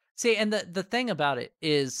 See, and the thing about it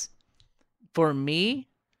is, for me,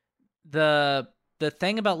 the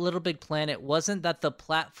thing about Little Big Planet wasn't that the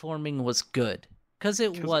platforming was good, because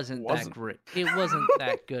it wasn't that great. It wasn't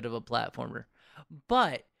that good of a platformer,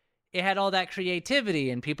 but it had all that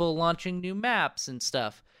creativity and people launching new maps and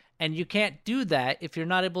stuff. And you can't do that if you're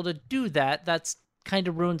not able to do that. That's kind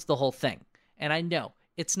of ruins the whole thing. And I know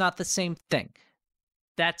it's not the same thing.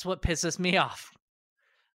 That's what pisses me off.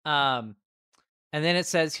 And then it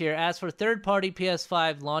says here, as for third-party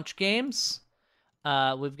PS5 launch games,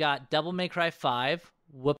 we've got Devil May Cry 5,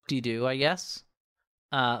 whoop-de-doo, I guess.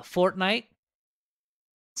 Fortnite.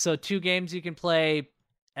 So 2 games you can play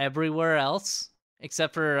everywhere else,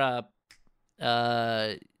 except for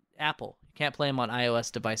Apple. You can't play them on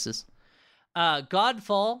iOS devices.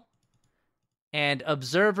 Godfall and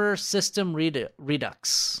Observer System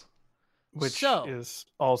Redux. Which is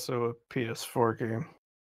also a PS4 game.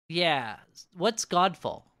 Yeah. What's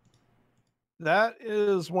Godfall? That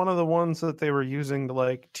is one of the ones that they were using to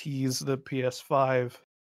like tease the PS5.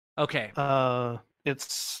 Okay.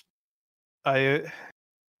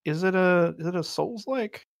 Is it a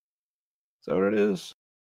Souls-like? Is that what it is?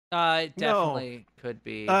 It definitely could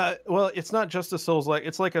be. Well, it's not just a Souls-like.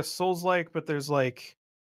 It's like a Souls-like, but there's like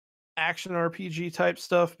action RPG type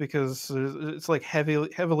stuff because it's like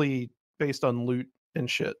heavily based on loot and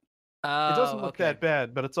shit. It doesn't look that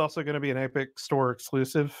bad, but it's also going to be an Epic Store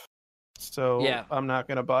exclusive. So yeah. I'm not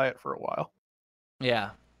going to buy it for a while. Yeah.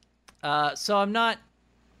 So I'm not...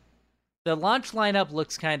 The launch lineup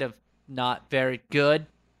looks kind of not very good.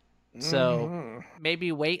 So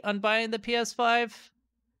maybe wait on buying the PS5,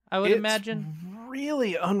 I would imagine.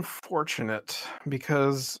 Really unfortunate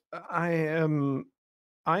because I am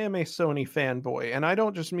a Sony fanboy, and I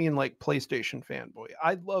don't just mean like PlayStation fanboy.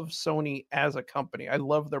 I love Sony as a company. I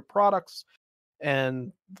love their products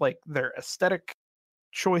and like their aesthetic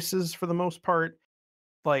choices for the most part.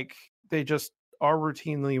 Like they just are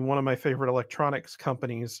routinely one of my favorite electronics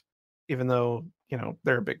companies, even though, you know,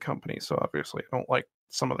 they're a big company. So obviously I don't like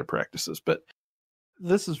some of their practices, but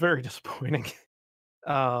this is very disappointing.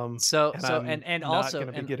 And also going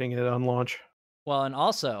to be getting it on launch. Well, and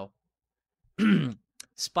also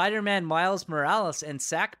Spider-Man Miles Morales and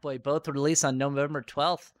Sackboy both release on November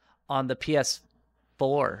 12th on the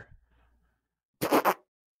PS4.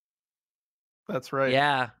 That's right.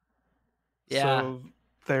 Yeah. So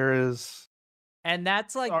there is... And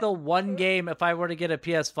that's like the one game, if I were to get a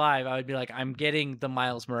PS5, I would be like, I'm getting the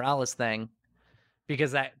Miles Morales thing.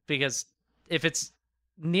 Because if it's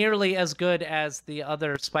nearly as good as the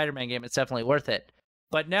other Spider-Man game, it's definitely worth it.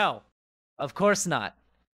 But no, of course not.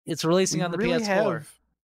 It's releasing on the PS4.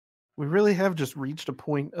 We really have just reached a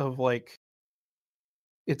point of like,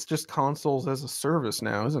 it's just consoles as a service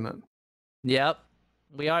now, isn't it? Yep.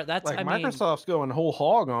 We are. That's like Microsoft's going whole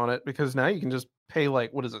hog on it because now you can just pay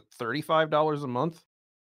like, what is it, $35 a month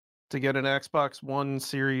to get an Xbox One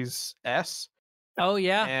Series S. Oh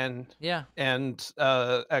yeah. And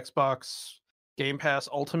Xbox Game Pass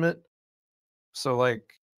Ultimate. So like,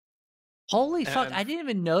 holy fuck, I didn't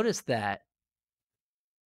even notice that.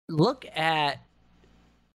 Look at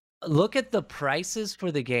the prices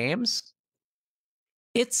for the games.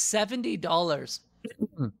 It's $70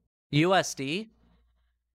 USD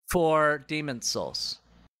for Demon's Souls.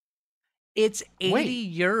 It's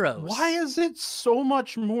 80 euros. Why is it so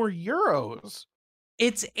much more euros?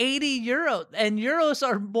 It's 80 euros, and euros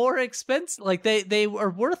are more expensive. Like they are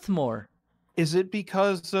worth more. Is it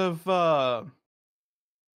because of the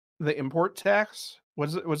import tax?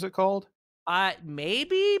 What's it called?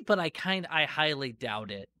 Maybe, but I highly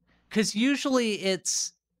doubt it. Because usually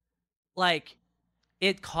it's like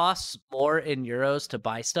it costs more in euros to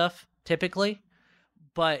buy stuff typically,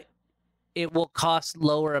 but it will cost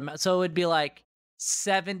lower amount. So it'd be like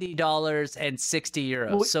 $70 and 60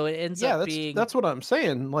 euros. Well, so it ends up being... that's what I'm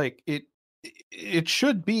saying. Like it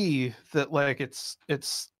should be that like it's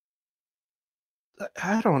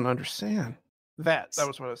I don't understand. That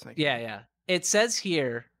was what I was thinking. Yeah. It says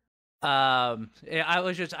here, I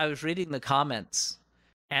was reading the comments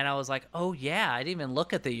and I was like, oh yeah, I didn't even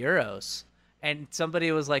look at the euros. and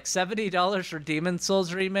somebody was like $70 for Demon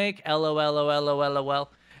Souls remake,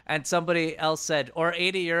 LOL. And somebody else said, or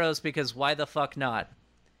 80 euros because why the fuck not?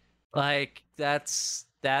 Like that's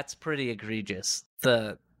pretty egregious.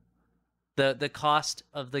 The cost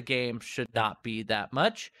of the game should not be that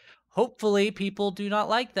much. Hopefully people do not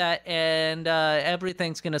like that, and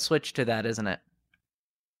everything's gonna switch to that, isn't it?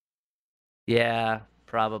 Yeah,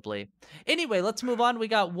 probably. Anyway, let's move on. We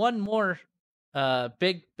got one more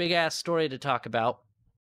big ass story to talk about,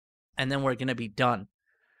 and then we're gonna be done.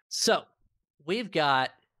 So we've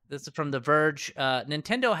got, this is from The Verge.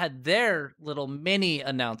 Nintendo had their little mini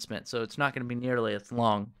announcement, so it's not gonna be nearly as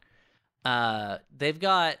long. They've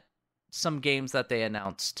got some games that they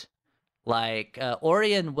announced, like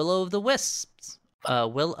Ori and Will of the Wisps.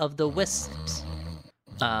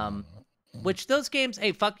 Which those games,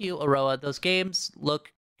 hey, fuck you, Aroah. Those games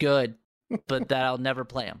look good, but that I'll never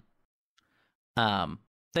play them.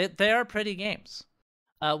 They are pretty games.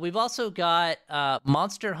 We've also got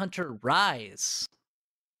Monster Hunter Rise,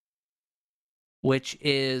 which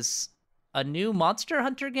is a new Monster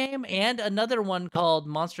Hunter game, and another one called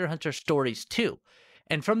Monster Hunter Stories 2.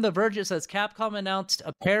 And from The Verge, it says Capcom announced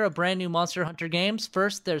a pair of brand new Monster Hunter games.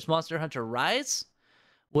 First, there's Monster Hunter Rise,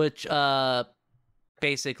 which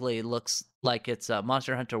basically looks like it's a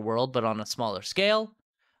Monster Hunter World, but on a smaller scale.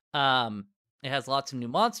 It has lots of new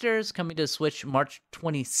monsters, coming to Switch March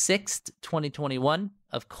 26th, 2021.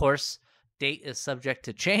 Of course, date is subject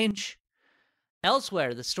to change.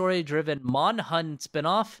 Elsewhere, the story-driven Mon Hun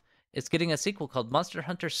spinoff is getting a sequel called Monster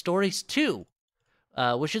Hunter Stories 2,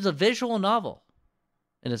 which is a visual novel.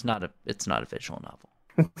 And it's not a visual novel.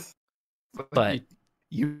 But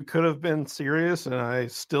you could have been serious and I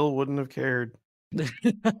still wouldn't have cared.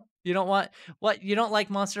 You don't want what? You don't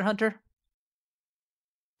like Monster Hunter?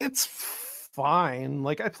 It's fine.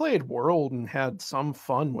 Like, I played World and had some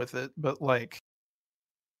fun with it, but like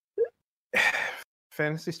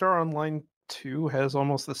Phantasy Star Online 2 has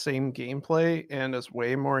almost the same gameplay and is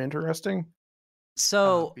way more interesting.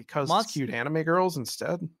 So because it's cute anime girls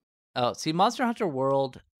instead. Oh, see, Monster Hunter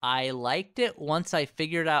World, I liked it once I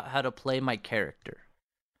figured out how to play my character.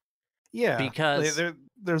 Yeah, because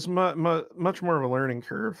there's much more of a learning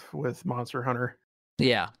curve with Monster Hunter.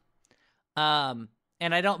 Yeah. And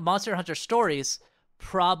Monster Hunter Stories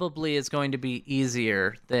probably is going to be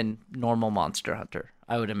easier than normal Monster Hunter,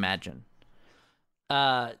 I would imagine.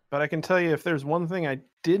 But I can tell you, if there's one thing I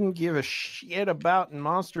didn't give a shit about in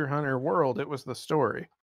Monster Hunter World, it was the story.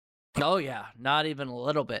 Oh yeah, not even a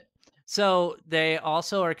little bit. So they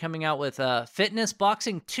also are coming out with Fitness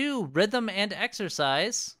Boxing 2 Rhythm and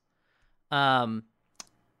Exercise.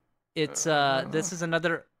 This is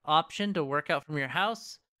another option to work out from your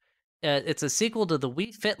house. It's a sequel to the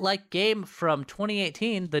Wii Fit Like game from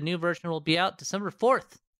 2018. The new version will be out December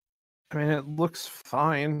 4th. I mean, it looks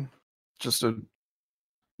fine. Just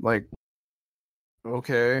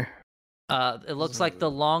okay. It looks like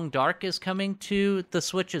The Long Dark is coming to the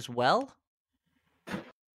Switch as well,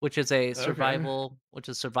 which is a survival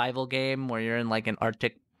game where you're in like an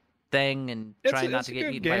Arctic thing and trying not to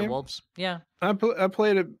get eaten by wolves. Yeah, I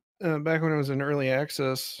played it back when it was in early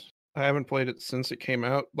access. I haven't played it since it came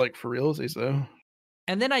out, like for realsies though.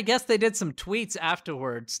 And then I guess they did some tweets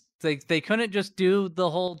afterwards. They couldn't just do the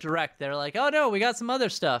whole direct. They're like, "Oh no, we got some other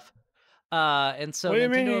stuff." And so what do you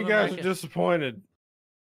mean Nintendo you guys are disappointed?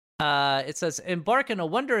 It says, embark on a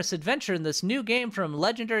wondrous adventure in this new game from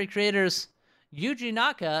legendary creators Yuji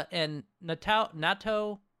Naka and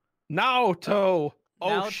Naoto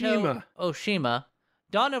Oshima.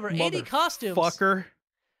 Don over 80 costumes. Fucker.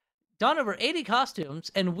 Don over 80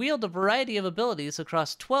 costumes and wield a variety of abilities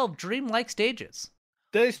across 12 dreamlike stages.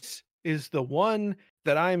 This is the one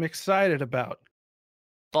that I'm excited about.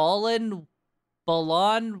 Balan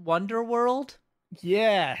Wonderworld?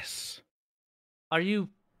 Yes. Are you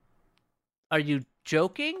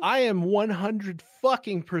joking? I am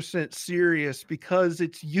 100% serious because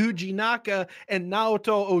it's Yuji Naka and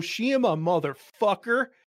Naoto Oshima, motherfucker.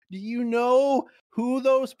 Do you know who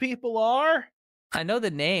those people are? I know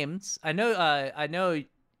the names. I know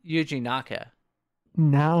Yuji Naka.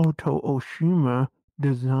 Naoto Oshima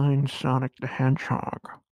designed Sonic the Hedgehog.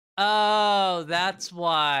 Oh, that's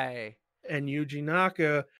why. And Yuji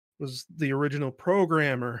Naka was the original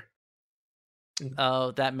programmer.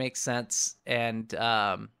 Oh, that makes sense. And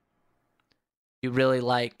you really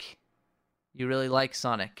like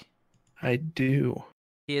Sonic. I do.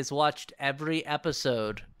 He has watched every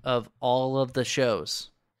episode of all of the shows.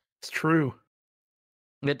 It's true.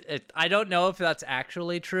 I don't know if that's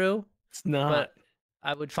actually true. It's not. But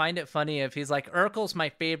I would find it funny if he's like, Urkel's my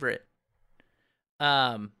favorite.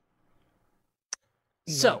 So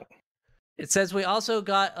It says we also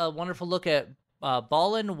got a wonderful look at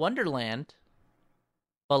Balan Wonderland,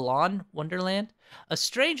 a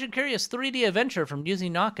strange and curious 3D adventure from Yuzi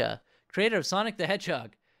Naka, creator of Sonic the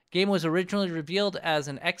Hedgehog. Game was originally revealed as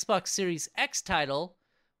an Xbox Series X title,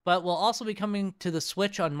 but will also be coming to the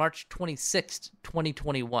Switch on March 26th,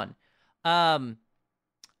 2021.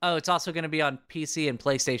 It's also going to be on PC and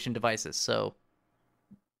PlayStation devices, so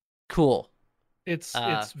cool. It's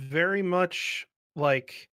very much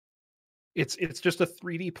like it's just a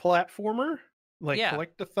 3D platformer, like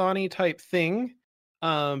collect-a-thon-y type thing.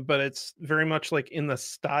 But it's very much like in the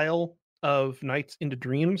style of Nights into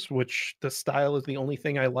Dreams, which the style is the only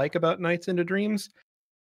thing I like about Nights into Dreams.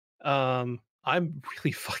 I'm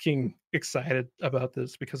really fucking excited about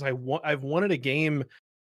this because I've wanted a game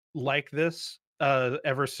like this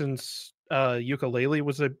ever since Yooka-Laylee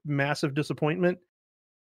was a massive disappointment,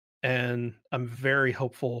 and I'm very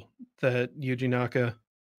hopeful that Yuji Naka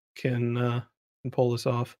can pull this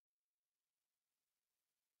off.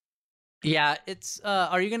 Yeah, it's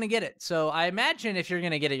are you gonna get it? So I imagine if you're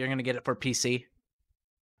gonna get it for PC.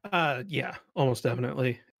 Yeah, almost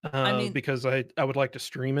definitely. I mean, because I would like to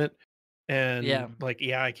stream it, and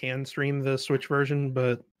I can stream the Switch version,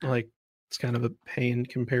 but like it's kind of a pain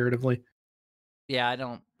comparatively. Yeah, I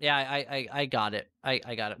don't. Yeah, I got it. I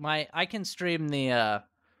got it. I can stream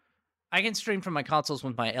I can stream from my consoles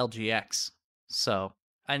with my LGX. So,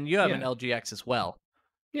 and you have an LGX as well.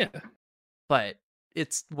 Yeah, but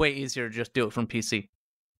it's way easier to just do it from PC.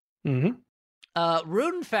 Mm-hmm.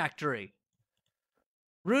 Rune Factory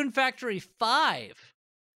 5.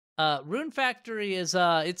 Rune Factory is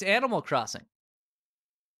it's Animal Crossing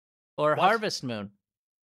or Harvest Moon.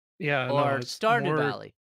 Yeah, or Stardew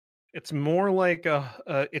Valley. It's more like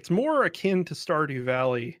it's more akin to Stardew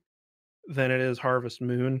Valley than it is Harvest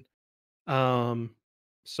Moon.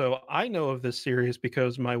 So I know of this series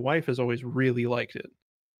because my wife has always really liked it.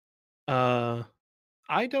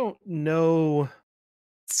 I don't know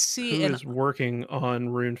who is working on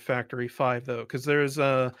Rune Factory 5 though, because there's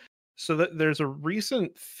a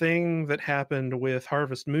recent thing that happened with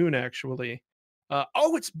Harvest Moon actually.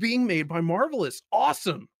 It's being made by Marvelous.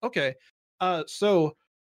 Awesome. Okay. So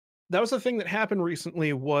that was the thing that happened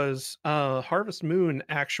recently was Harvest Moon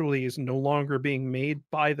actually is no longer being made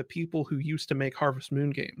by the people who used to make Harvest Moon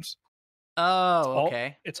games. Oh,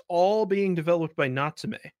 okay. It's all being developed by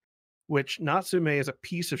Natsume, which Natsume is a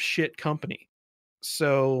piece of shit company.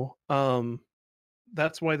 So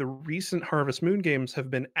that's why the recent Harvest Moon games have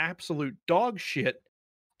been absolute dog shit.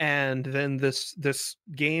 And then this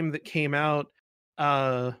game that came out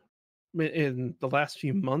in the last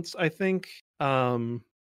few months, I think,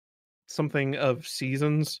 something of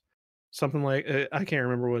Seasons, something like I can't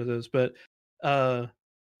remember what it is, but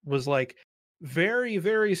was like very,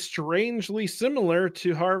 very strangely similar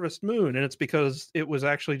to Harvest Moon, and it's because it was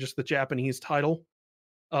actually just the Japanese title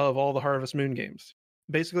of all the Harvest Moon games.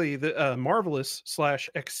 Basically, the Marvelous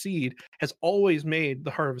 / Exceed has always made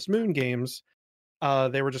the Harvest Moon games.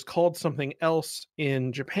 They were just called something else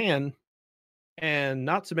in Japan, and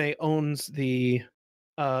Natsume owns the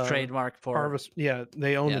trademark for Harvest. Yeah,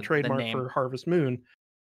 they own the trademark for Harvest Moon.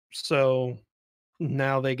 So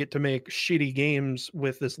now they get to make shitty games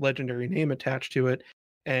with this legendary name attached to it,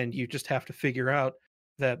 and you just have to figure out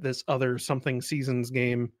that this other something Seasons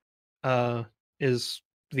game is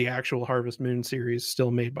the actual Harvest Moon series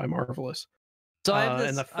still made by Marvelous. So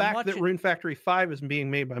and the fact that Rune Factory 5 is being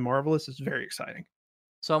made by Marvelous is very exciting.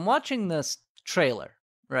 So I'm watching this trailer,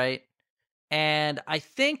 right? And I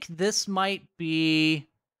think this might be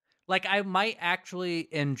like I might actually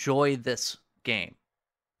enjoy this game.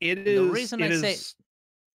 It is. The reason I say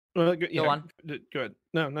go on. Go ahead.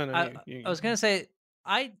 No. I was gonna say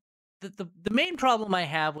the main problem I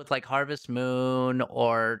have with like Harvest Moon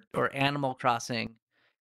or Animal Crossing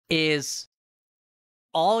is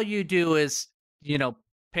all you do is,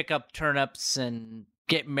 pick up turnips and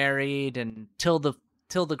get married and till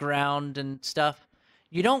the ground and stuff.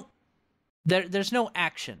 You don't there's no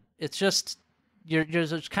action. It's just you're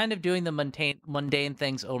just kind of doing the mundane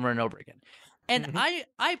things over and over again. And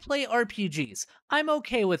I play RPGs. I'm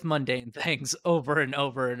okay with mundane things over and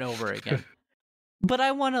over and over again. But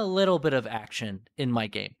I want a little bit of action in my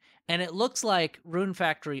game. And it looks like Rune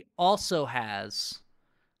Factory also has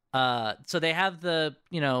so they have the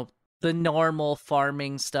normal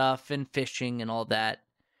farming stuff and fishing and all that.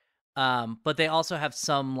 But they also have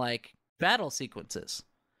some like battle sequences,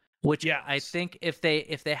 which I think if they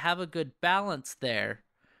have a good balance there,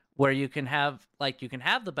 where you can have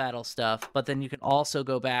the battle stuff, but then you can also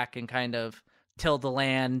go back and kind of till the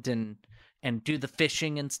land and do the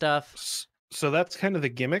fishing and stuff. So that's kind of the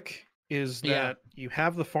gimmick, is that you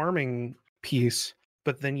have the farming piece,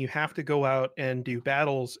 but then you have to go out and do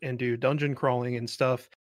battles and do dungeon crawling and stuff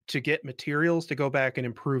to get materials to go back and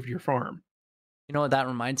improve your farm. You know what that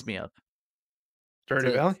reminds me of?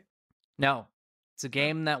 Stardew Valley? No, it's a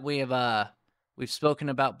game that we've spoken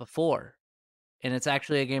about before, and it's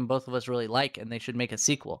actually a game both of us really like, and they should make a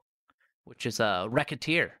sequel, which is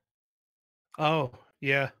Racketeer. Oh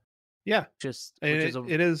yeah, yeah.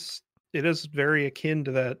 It is very akin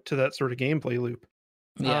to that sort of gameplay loop.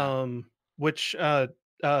 Yeah. Which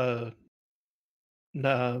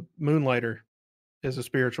Moonlighter is a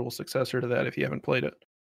spiritual successor to that. If you haven't played it,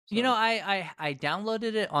 so. You know, I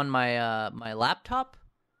downloaded it on my my laptop.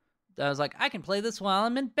 I was like, I can play this while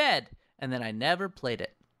I'm in bed, and then I never played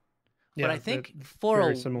it. Yeah, but I think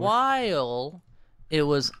for a while it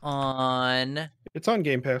was on. It's on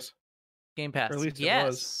Game Pass. Game Pass. Or at least yes, it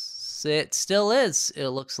was. It still is. It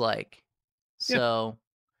looks like. So,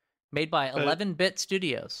 made by 11-bit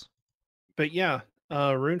Studios. But yeah,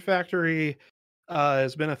 Rune Factory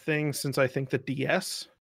has been a thing since I think the DS,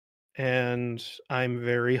 and I'm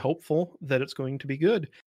very hopeful that it's going to be good.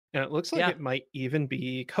 And it looks like it might even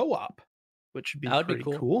be co-op, which would be pretty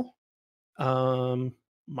cool.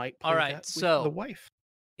 Might play that with the wife.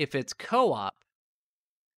 If it's co-op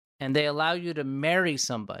and they allow you to marry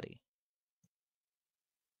somebody,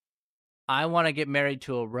 I want to get married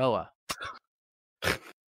to Aroah.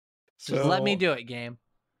 Just let me do it, game.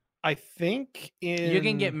 I think you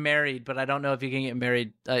can get married, but I don't know if you can get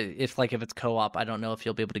married if it's co-op. I don't know if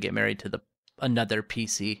you'll be able to get married to another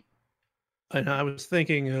PC. I was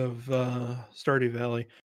thinking of Stardew Valley.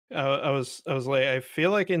 I was like, I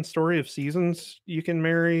feel like in Story of Seasons you can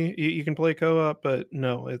marry, you can play co-op, but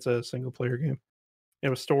no, it's a single player game. It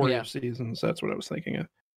was Story of Seasons. That's what I was thinking of.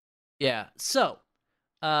 Yeah. So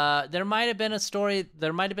there might have been a story.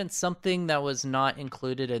 There might have been something that was not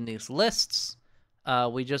included in these lists.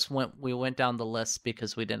 We went down the list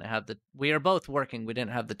because we are both working. We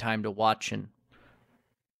didn't have the time to watch and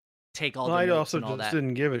take all the notes and all that. I also just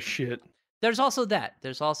didn't give a shit. There's also that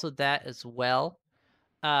as well.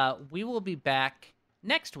 We will be back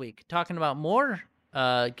next week talking about more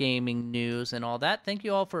gaming news and all that. Thank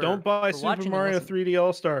you all for Don't buy Super Mario 3D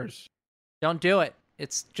All-Stars. Don't do it.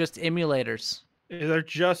 It's just emulators. They're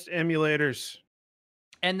just emulators.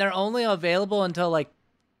 And they're only available until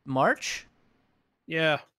March?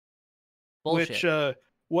 Yeah. Bullshit. Which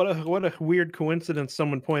what a weird coincidence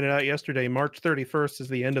someone pointed out yesterday. March 31st is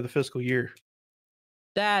the end of the fiscal year.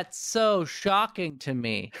 That's so shocking to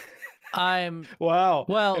me. Wow.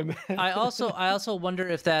 Well, I also wonder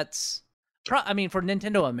if that's for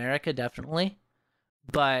Nintendo America, definitely.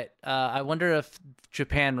 But I wonder if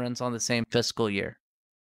Japan runs on the same fiscal year.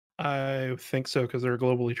 I think so, because they're a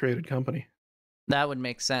globally traded company. That would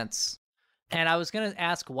make sense. And I was going to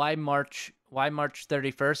ask why March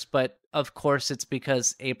 31st, but of course it's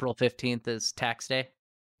because April 15th is tax day.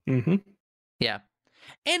 Mm-hmm. Yeah.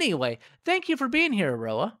 Anyway, thank you for being here,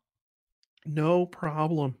 Aroah. No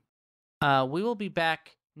problem. We will be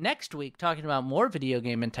back next week talking about more video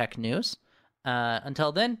game and tech news.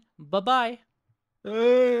 Until then, bye-bye.